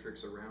cellular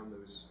matrix around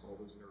all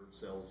those nerve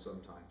cells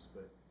sometimes,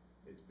 but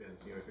it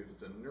depends. If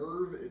it's a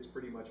nerve, it's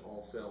pretty much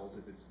all cells.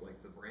 If it's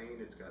like the brain,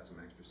 it's got some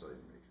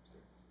extracellular matrix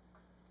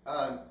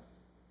there.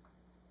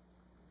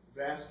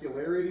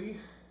 Vascularity.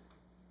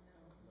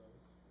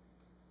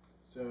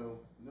 So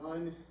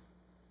none.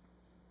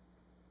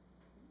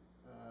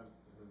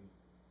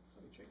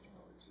 Let me change the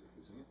color so you're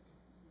using it.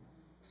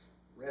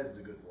 Red's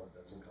a good blood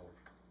vessel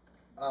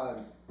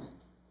color.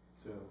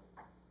 So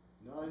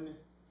none,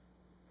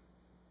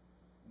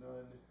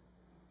 none,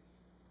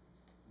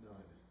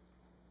 none.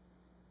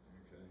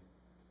 Okay.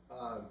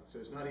 So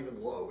it's not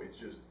even low, it's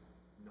just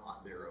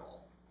not there at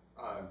all.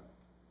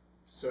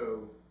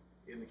 So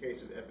in the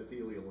case of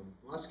epithelial and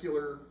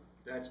muscular,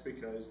 that's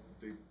because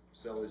the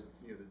cell is,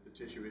 the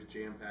tissue is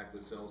jam-packed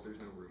with cells, there's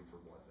no room for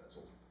blood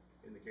vessels.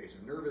 In the case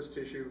of nervous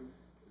tissue,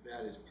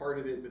 that is part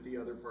of it, but the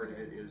other part of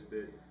it is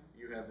that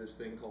you have this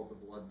thing called the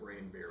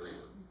blood-brain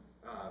barrier,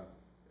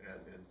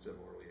 and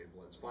similarly a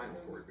blood-spinal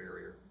cord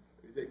barrier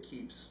that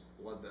keeps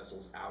blood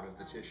vessels out of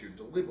the tissue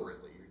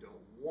deliberately. You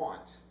don't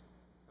want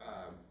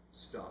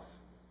stuff,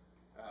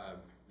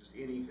 just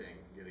anything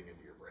getting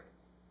into your brain,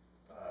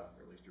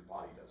 or at least your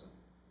body doesn't.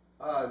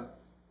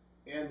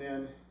 And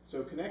then,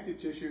 so connective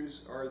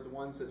tissues are the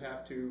ones that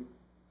have to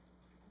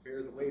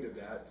bear the weight of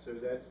that, so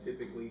that's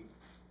typically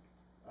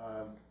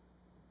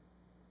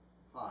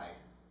high,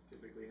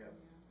 typically have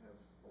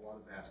a lot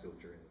of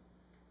vasculature in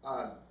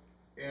them.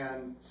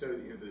 And so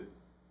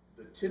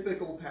the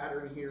typical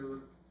pattern here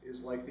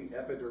is like the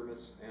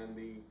epidermis and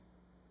the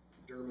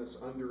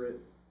dermis under it.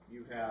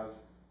 You have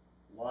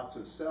lots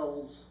of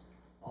cells,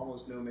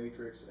 almost no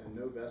matrix, and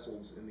no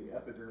vessels in the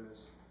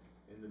epidermis.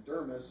 In the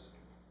dermis,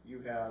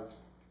 you have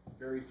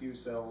very few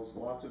cells,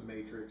 lots of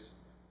matrix,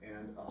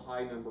 and a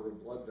high number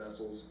of blood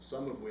vessels,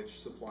 some of which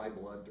supply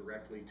blood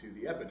directly to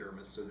the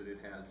epidermis so that it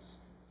has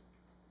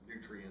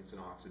nutrients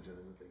and oxygen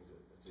and the things that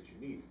the tissue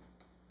needs.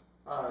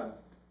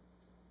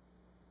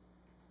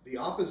 The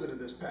opposite of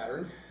this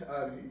pattern,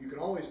 you can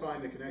always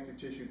find a connective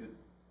tissue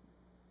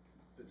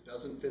that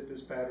doesn't fit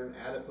this pattern.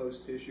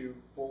 Adipose tissue,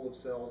 full of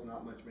cells,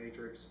 not much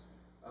matrix.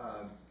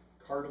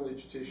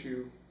 Cartilage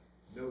tissue,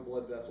 no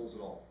blood vessels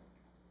at all,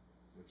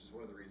 which is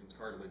one of the reasons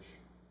cartilage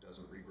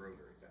doesn't regrow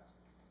very fast.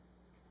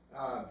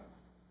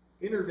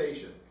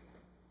 Innervation.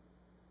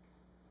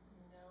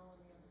 No,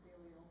 the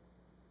epithelial.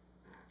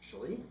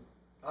 Actually,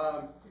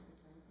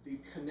 the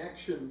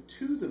connection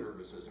to the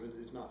nervous system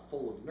is not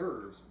full of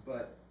nerves,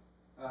 but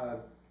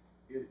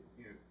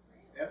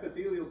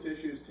epithelial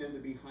tissues tend to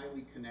be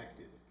highly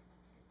connected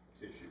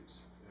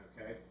tissues.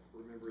 Okay,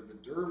 remember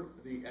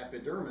the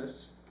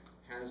epidermis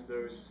has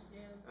those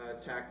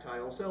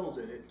tactile cells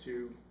in it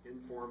to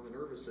inform the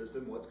nervous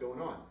system what's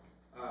going on.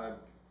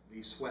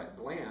 The sweat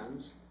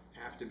glands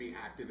have to be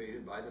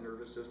activated by the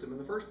nervous system in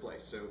the first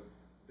place, so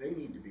they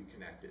need to be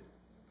connected.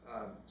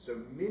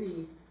 So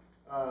many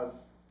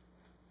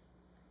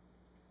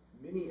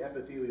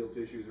epithelial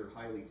tissues are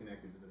highly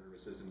connected to the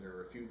nervous system. There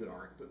are a few that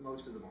aren't, but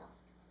most of them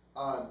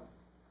are.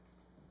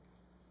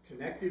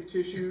 Connective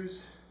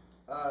tissues,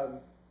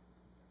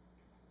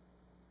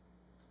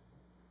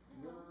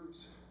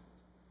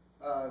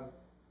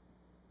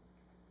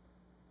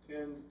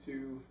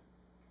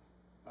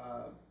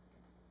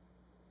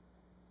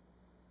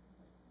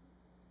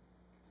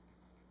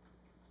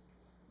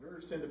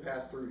 nerves tend to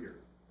pass through here.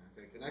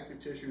 Okay, connective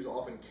tissues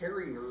often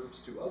carry nerves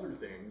to other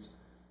things,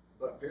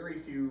 but very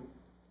few,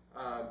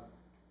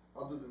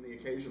 other than the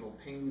occasional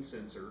pain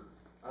sensor,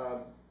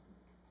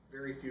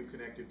 very few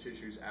connective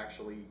tissues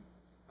actually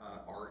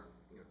are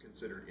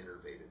considered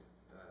innervated.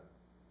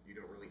 You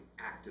don't really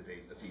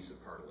activate a piece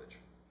of cartilage,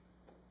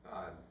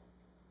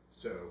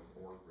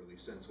 or really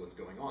sense what's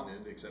going on in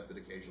it, except that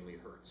occasionally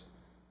it hurts.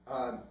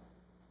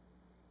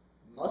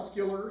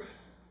 Muscular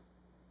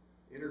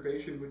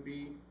innervation would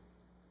be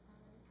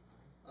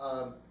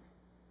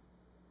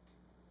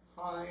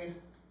high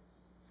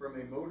from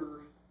a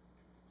motor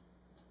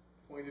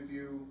point of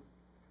view,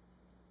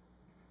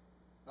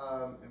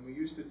 and we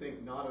used to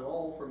think not at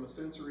all from a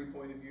sensory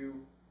point of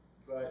view,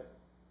 but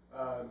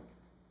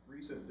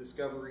recent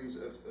discoveries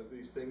of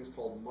these things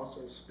called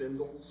muscle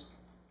spindles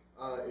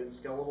in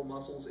skeletal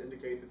muscles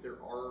indicate that there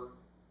are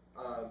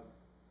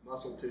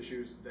muscle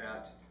tissues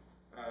that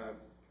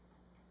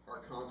are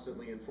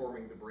constantly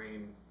informing the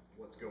brain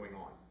what's going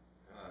on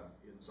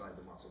inside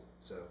the muscle.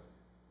 So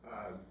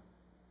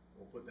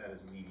we'll put that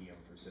as medium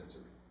for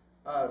sensory.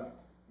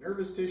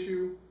 Nervous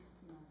tissue.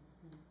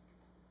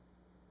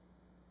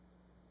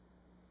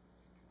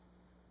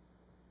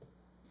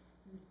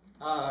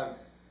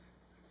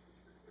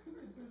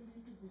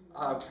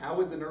 How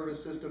would the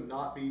nervous system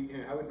not be?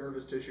 How would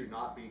nervous tissue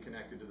not be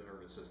connected to the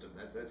nervous system?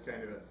 That's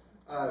kind of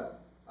a.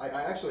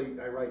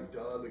 I write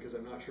duh because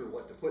I'm not sure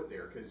what to put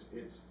there because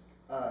it's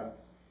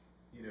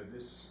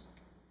this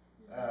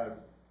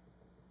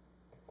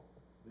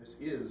this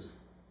is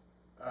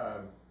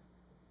the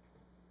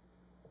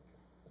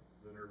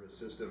nervous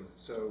system.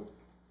 So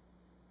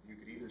you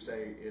could either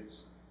say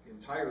it's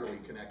entirely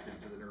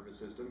connected to the nervous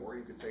system, or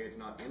you could say it's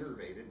not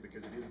innervated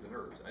because it is the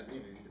nerves.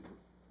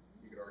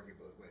 You could argue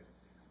both ways.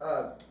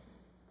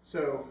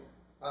 So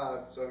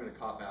I'm going to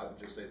cop out and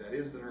just say that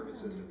is the nervous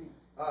system.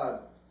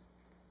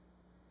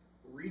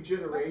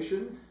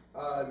 Regeneration,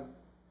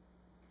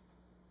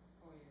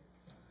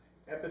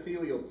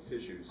 epithelial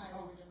tissues.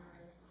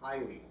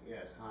 Highly,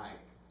 yes, high.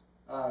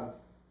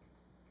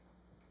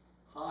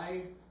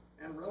 High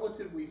and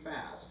relatively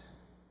fast.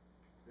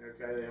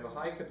 Okay, they have a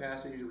high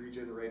capacity to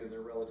regenerate and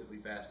they're relatively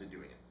fast at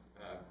doing it.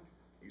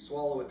 You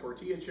swallow a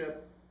tortilla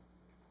chip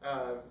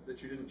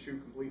that you didn't chew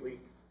completely,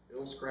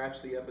 it'll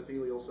scratch the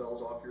epithelial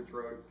cells off your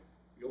throat.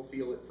 You'll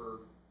feel it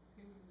for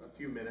a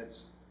few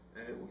minutes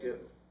and it will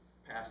get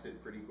past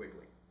it pretty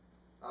quickly.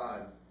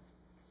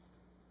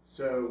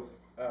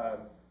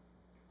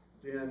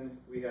 Then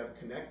we have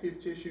connective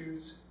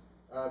tissues.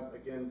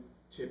 Again,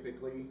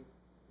 typically,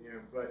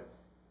 but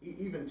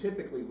even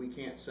typically we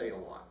can't say a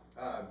lot.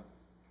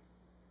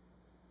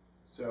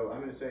 So I'm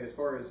going to say as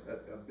far as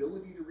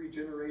ability to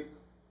regenerate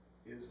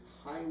is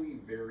highly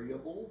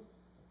variable,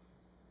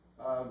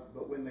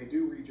 but when they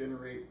do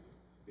regenerate,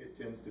 it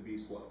tends to be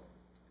slow.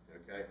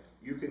 Okay,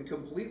 you can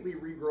completely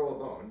regrow a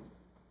bone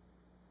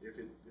if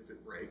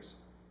it breaks,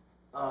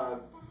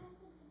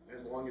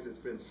 as long as it's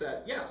been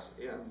set. Yes,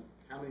 and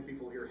how many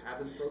people here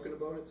haven't broken a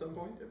bone at some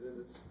point?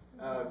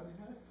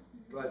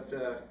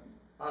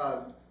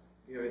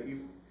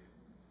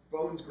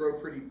 Bones grow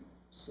pretty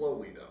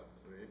slowly though.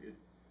 It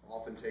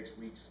often takes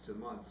weeks to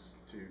months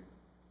to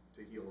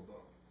heal a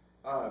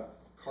bone.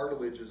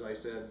 Cartilage, as I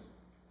said,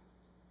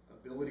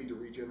 ability to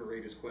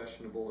regenerate is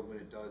questionable, and when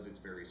it does, it's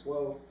very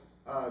slow.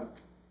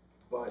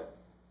 But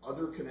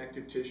other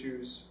connective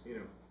tissues,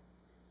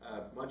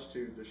 much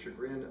to the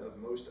chagrin of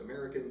most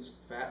Americans,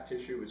 fat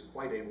tissue is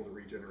quite able to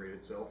regenerate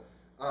itself.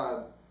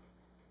 Uh,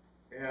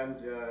 and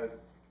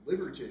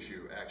liver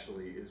tissue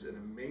actually is an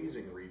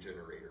amazing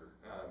regenerator.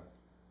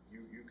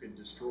 You can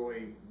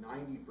destroy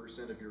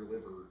 90% of your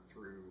liver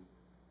through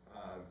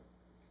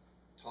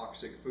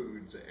toxic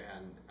foods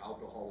and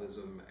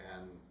alcoholism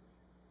and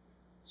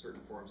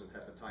certain forms of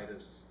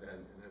hepatitis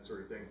and that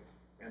sort of thing.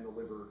 And the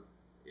liver,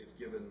 if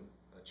given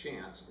a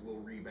chance,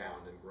 will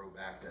rebound and grow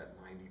back that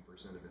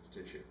 90% of its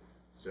tissue.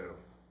 So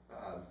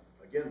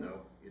again,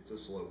 though, it's a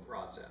slow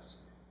process.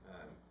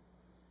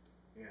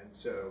 And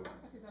so,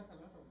 But it has a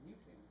lot of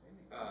nutrients in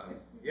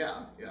it.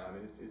 yeah, I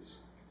mean,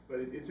 but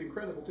it's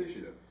incredible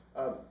tissue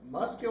though.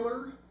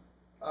 Muscular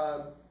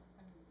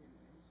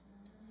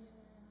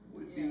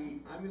would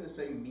be, I'm going to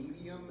say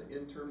medium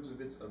in terms of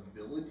its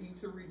ability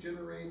to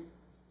regenerate,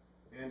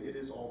 and it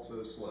is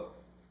also slow.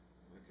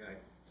 Okay,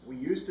 we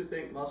used to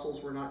think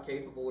muscles were not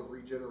capable of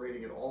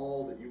regenerating at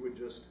all, that you would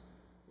just,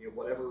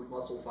 whatever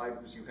muscle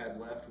fibers you had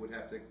left would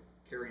have to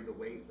carry the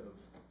weight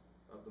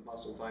of the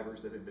muscle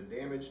fibers that had been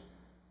damaged.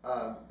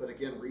 But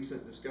again,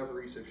 recent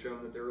discoveries have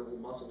shown that there are little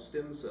muscle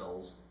stem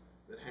cells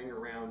that hang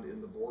around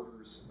in the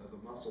borders of a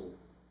muscle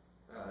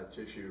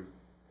tissue,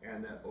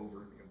 and that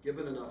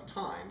given enough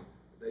time,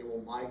 they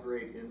will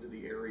migrate into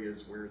the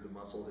areas where the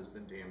muscle has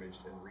been damaged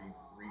and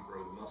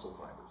regrow the muscle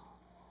fibers.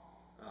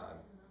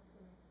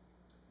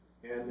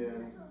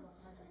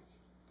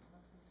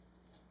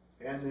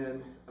 And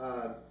then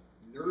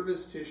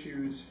nervous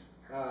tissues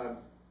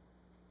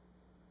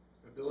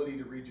ability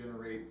to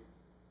regenerate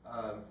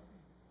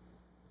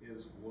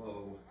is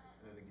low,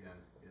 and again,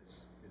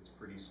 it's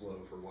pretty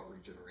slow for what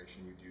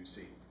regeneration you do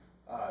see.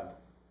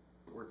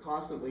 We're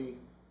constantly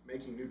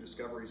making new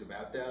discoveries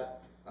about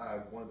that.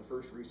 One of the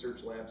first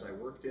research labs I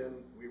worked in,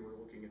 we were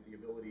looking at the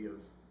ability of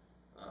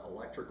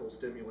electrical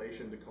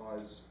stimulation to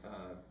cause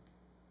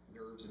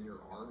nerves in your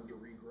arm to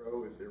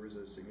regrow if there was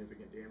a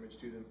significant damage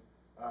to them.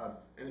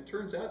 And it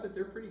turns out that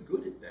they're pretty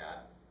good at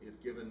that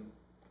if given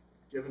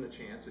a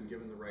chance and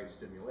given the right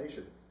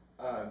stimulation.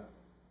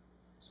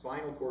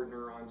 Spinal cord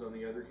neurons, on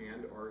the other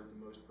hand, are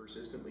the most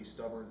persistently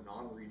stubborn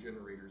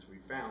non-regenerators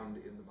we've found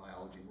in the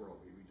biology world.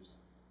 We just,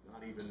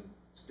 not even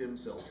stem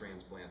cell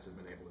transplants have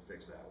been able to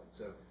fix that one.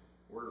 So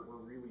we're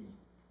really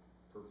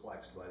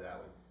perplexed by that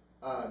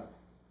one.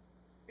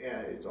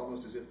 And it's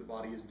almost as if the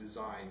body is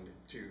designed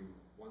to,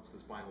 once the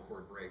spinal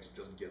cord breaks,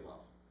 just give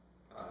up.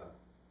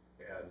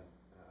 And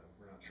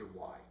we're not sure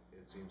why.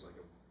 It seems like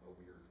a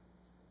weird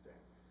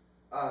thing.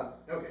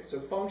 Okay, so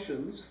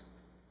functions.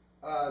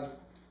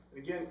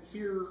 Again,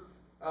 here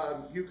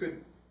you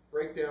could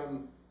break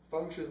down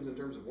functions in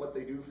terms of what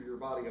they do for your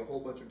body a whole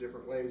bunch of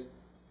different ways.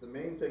 The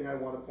main thing I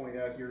want to point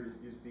out here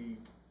is the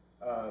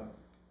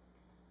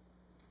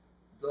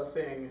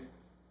thing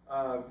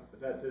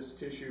that this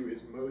tissue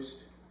is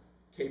most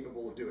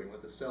capable of doing,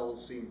 what the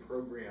cells seem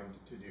programmed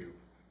to do.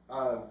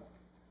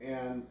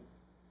 And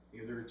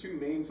there are two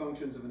main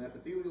functions of an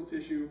epithelial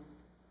tissue.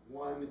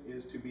 One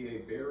is to be a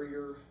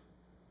barrier.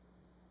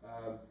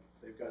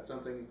 They've got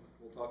something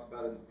we'll talk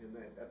about in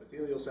the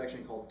epithelial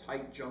section called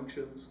tight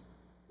junctions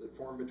that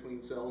form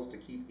between cells to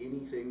keep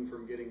anything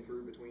from getting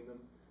through between them.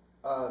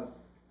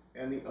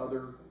 And the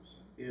other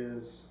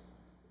is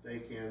they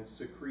can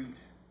secrete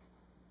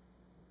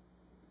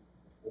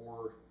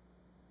or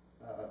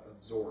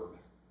absorb.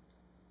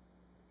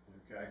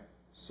 Okay.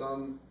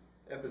 Some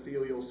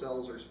epithelial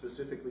cells are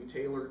specifically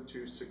tailored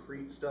to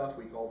secrete stuff.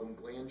 We call them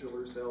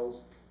glandular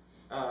cells.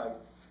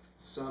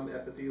 Some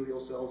epithelial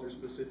cells are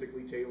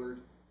specifically tailored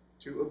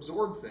to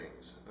absorb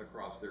things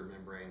across their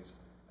membranes.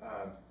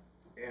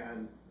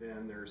 And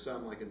then there are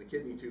some, like in the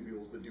kidney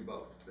tubules, that do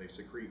both. They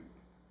secrete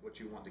what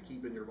you want to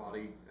keep in your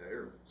body,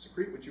 or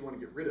secrete what you want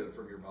to get rid of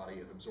from your body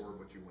and absorb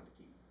what you want to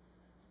keep.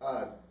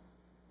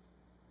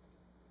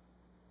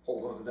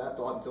 Hold on to that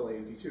thought until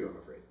AMP2, I'm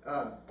afraid.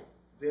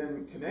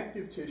 Then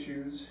connective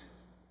tissues,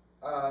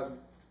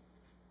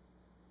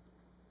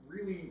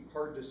 really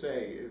hard to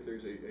say if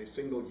there's a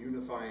single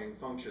unifying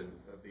function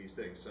of these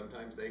things.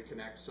 Sometimes they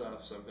connect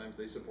stuff, sometimes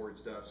they support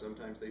stuff,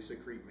 sometimes they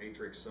secrete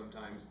matrix,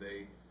 sometimes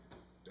they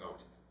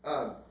don't.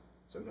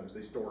 Sometimes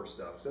they store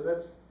stuff. So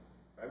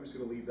I'm just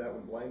going to leave that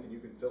one blank, and you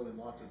can fill in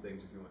lots of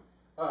things if you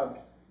want.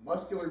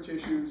 Muscular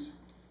tissues,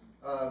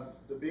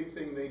 the big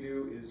thing they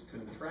do is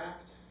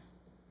contract.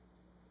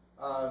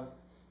 And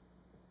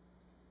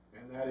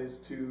that is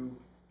to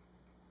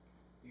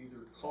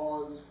either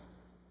cause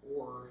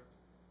or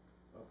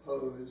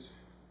oppose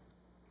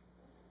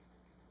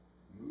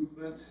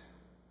movement,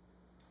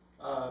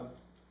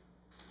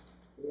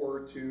 or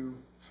to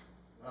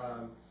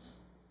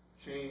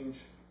change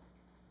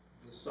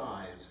the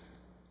size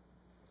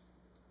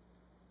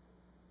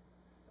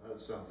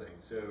of something.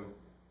 So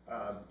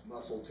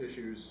muscle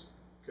tissues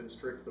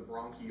constrict the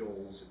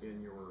bronchioles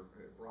in your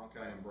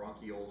bronchi and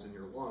bronchioles in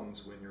your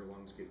lungs when your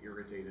lungs get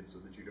irritated so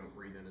that you don't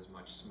breathe in as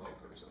much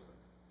smoke or something.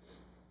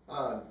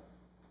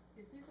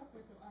 Is it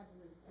okay to add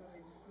the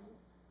storage too?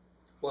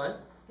 What?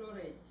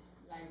 Storage,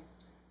 like.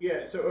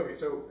 Yeah, so, okay,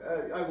 so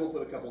I will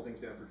put a couple of things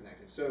down for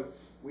connective. So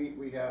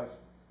we have,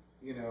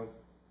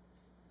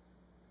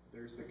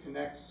 there's the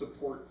connect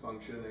support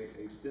function,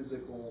 a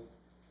physical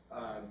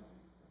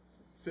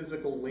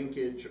physical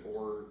linkage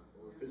or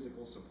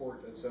physical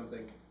support of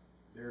something.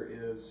 There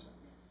is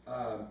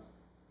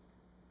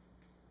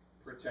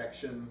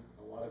protection.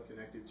 A lot of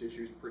connective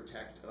tissues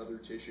protect other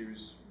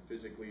tissues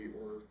physically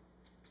or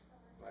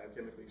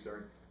biochemically.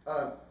 Sorry,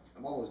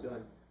 I'm almost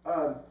done.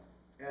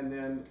 And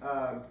then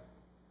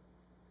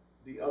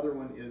the other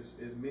one is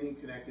many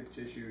connective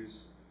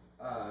tissues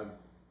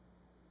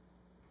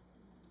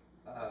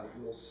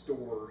will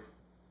store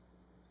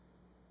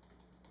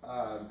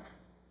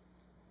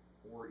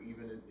or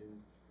even in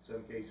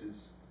some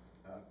cases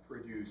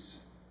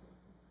produce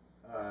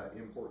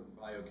important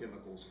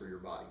biochemicals for your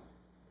body.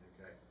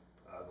 Okay,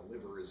 the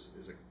liver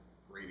is a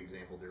great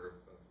example there of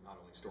not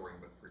only storing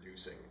but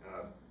producing.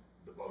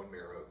 The bone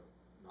marrow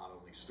not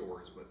only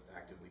stores but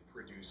actively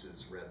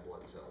produces red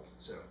blood cells.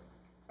 So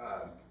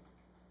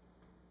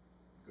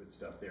good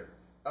stuff there.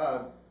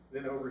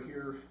 Then over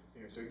here,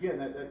 so again,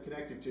 that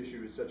connective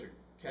tissue is such a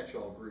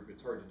catch-all group,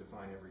 it's hard to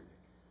define everything.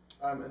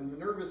 And the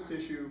nervous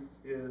tissue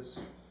is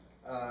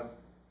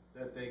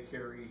that they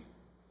carry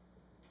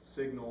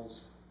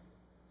signals.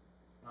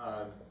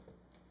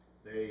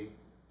 They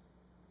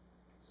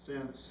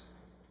sense,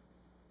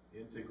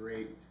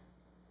 integrate,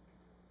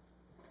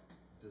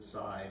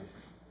 decide,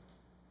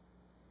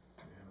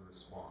 and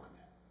respond.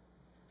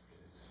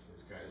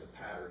 Is kind of the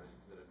pattern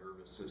that a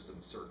nervous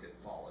system circuit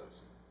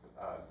follows.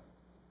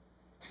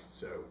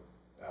 So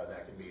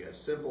that can be as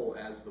simple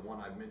as the one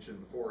I've mentioned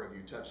before. If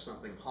you touch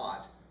something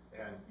hot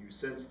and you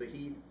sense the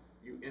heat,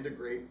 you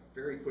integrate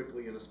very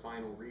quickly in a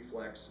spinal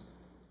reflex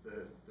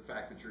the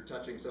fact that you're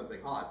touching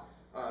something hot,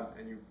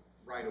 and you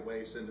right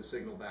away send a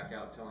signal back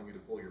out telling you to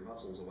pull your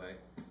muscles away,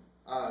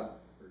 or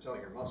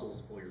telling your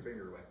muscles to pull your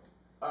finger away.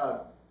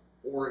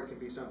 Or it can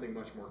be something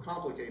much more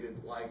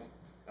complicated, like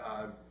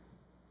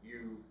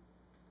you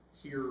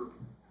hear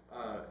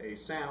a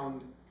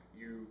sound,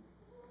 you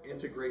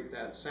integrate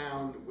that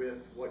sound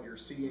with what you're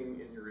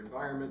seeing in your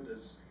environment.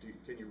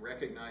 Can you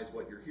recognize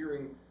what you're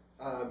hearing?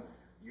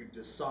 You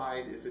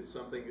decide if it's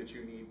something that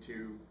you need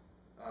to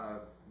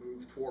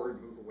move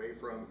toward, move away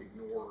from,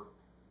 ignore,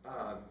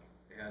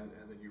 and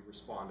then you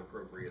respond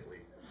appropriately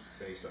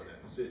based on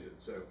that decision.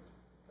 So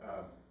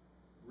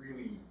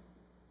really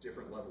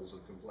different levels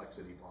of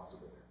complexity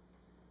possible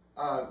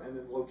there. And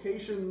then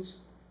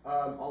locations,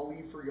 I'll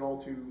leave for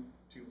y'all to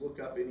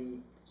look up any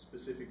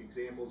specific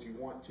examples you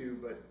want to,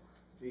 but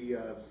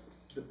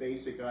the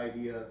basic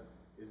idea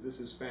is this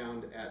is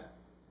found at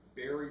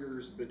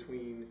barriers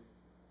between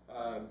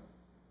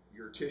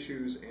your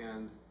tissues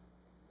and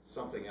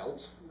something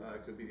else.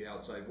 Could be the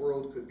outside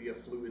world, could be a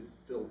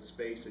fluid-filled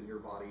space in your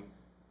body.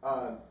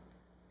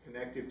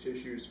 Connective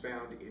tissues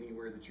found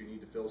anywhere that you need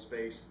to fill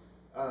space.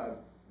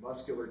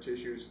 Muscular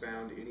tissues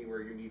found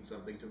anywhere you need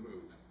something to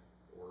move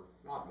or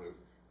not move.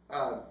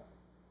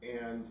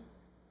 And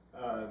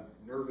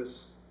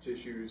nervous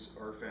tissues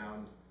are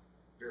found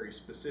very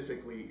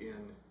specifically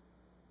in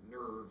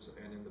nerves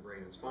and in the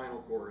brain and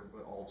spinal cord,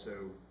 but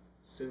also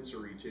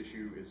sensory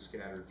tissue is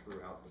scattered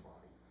throughout the body.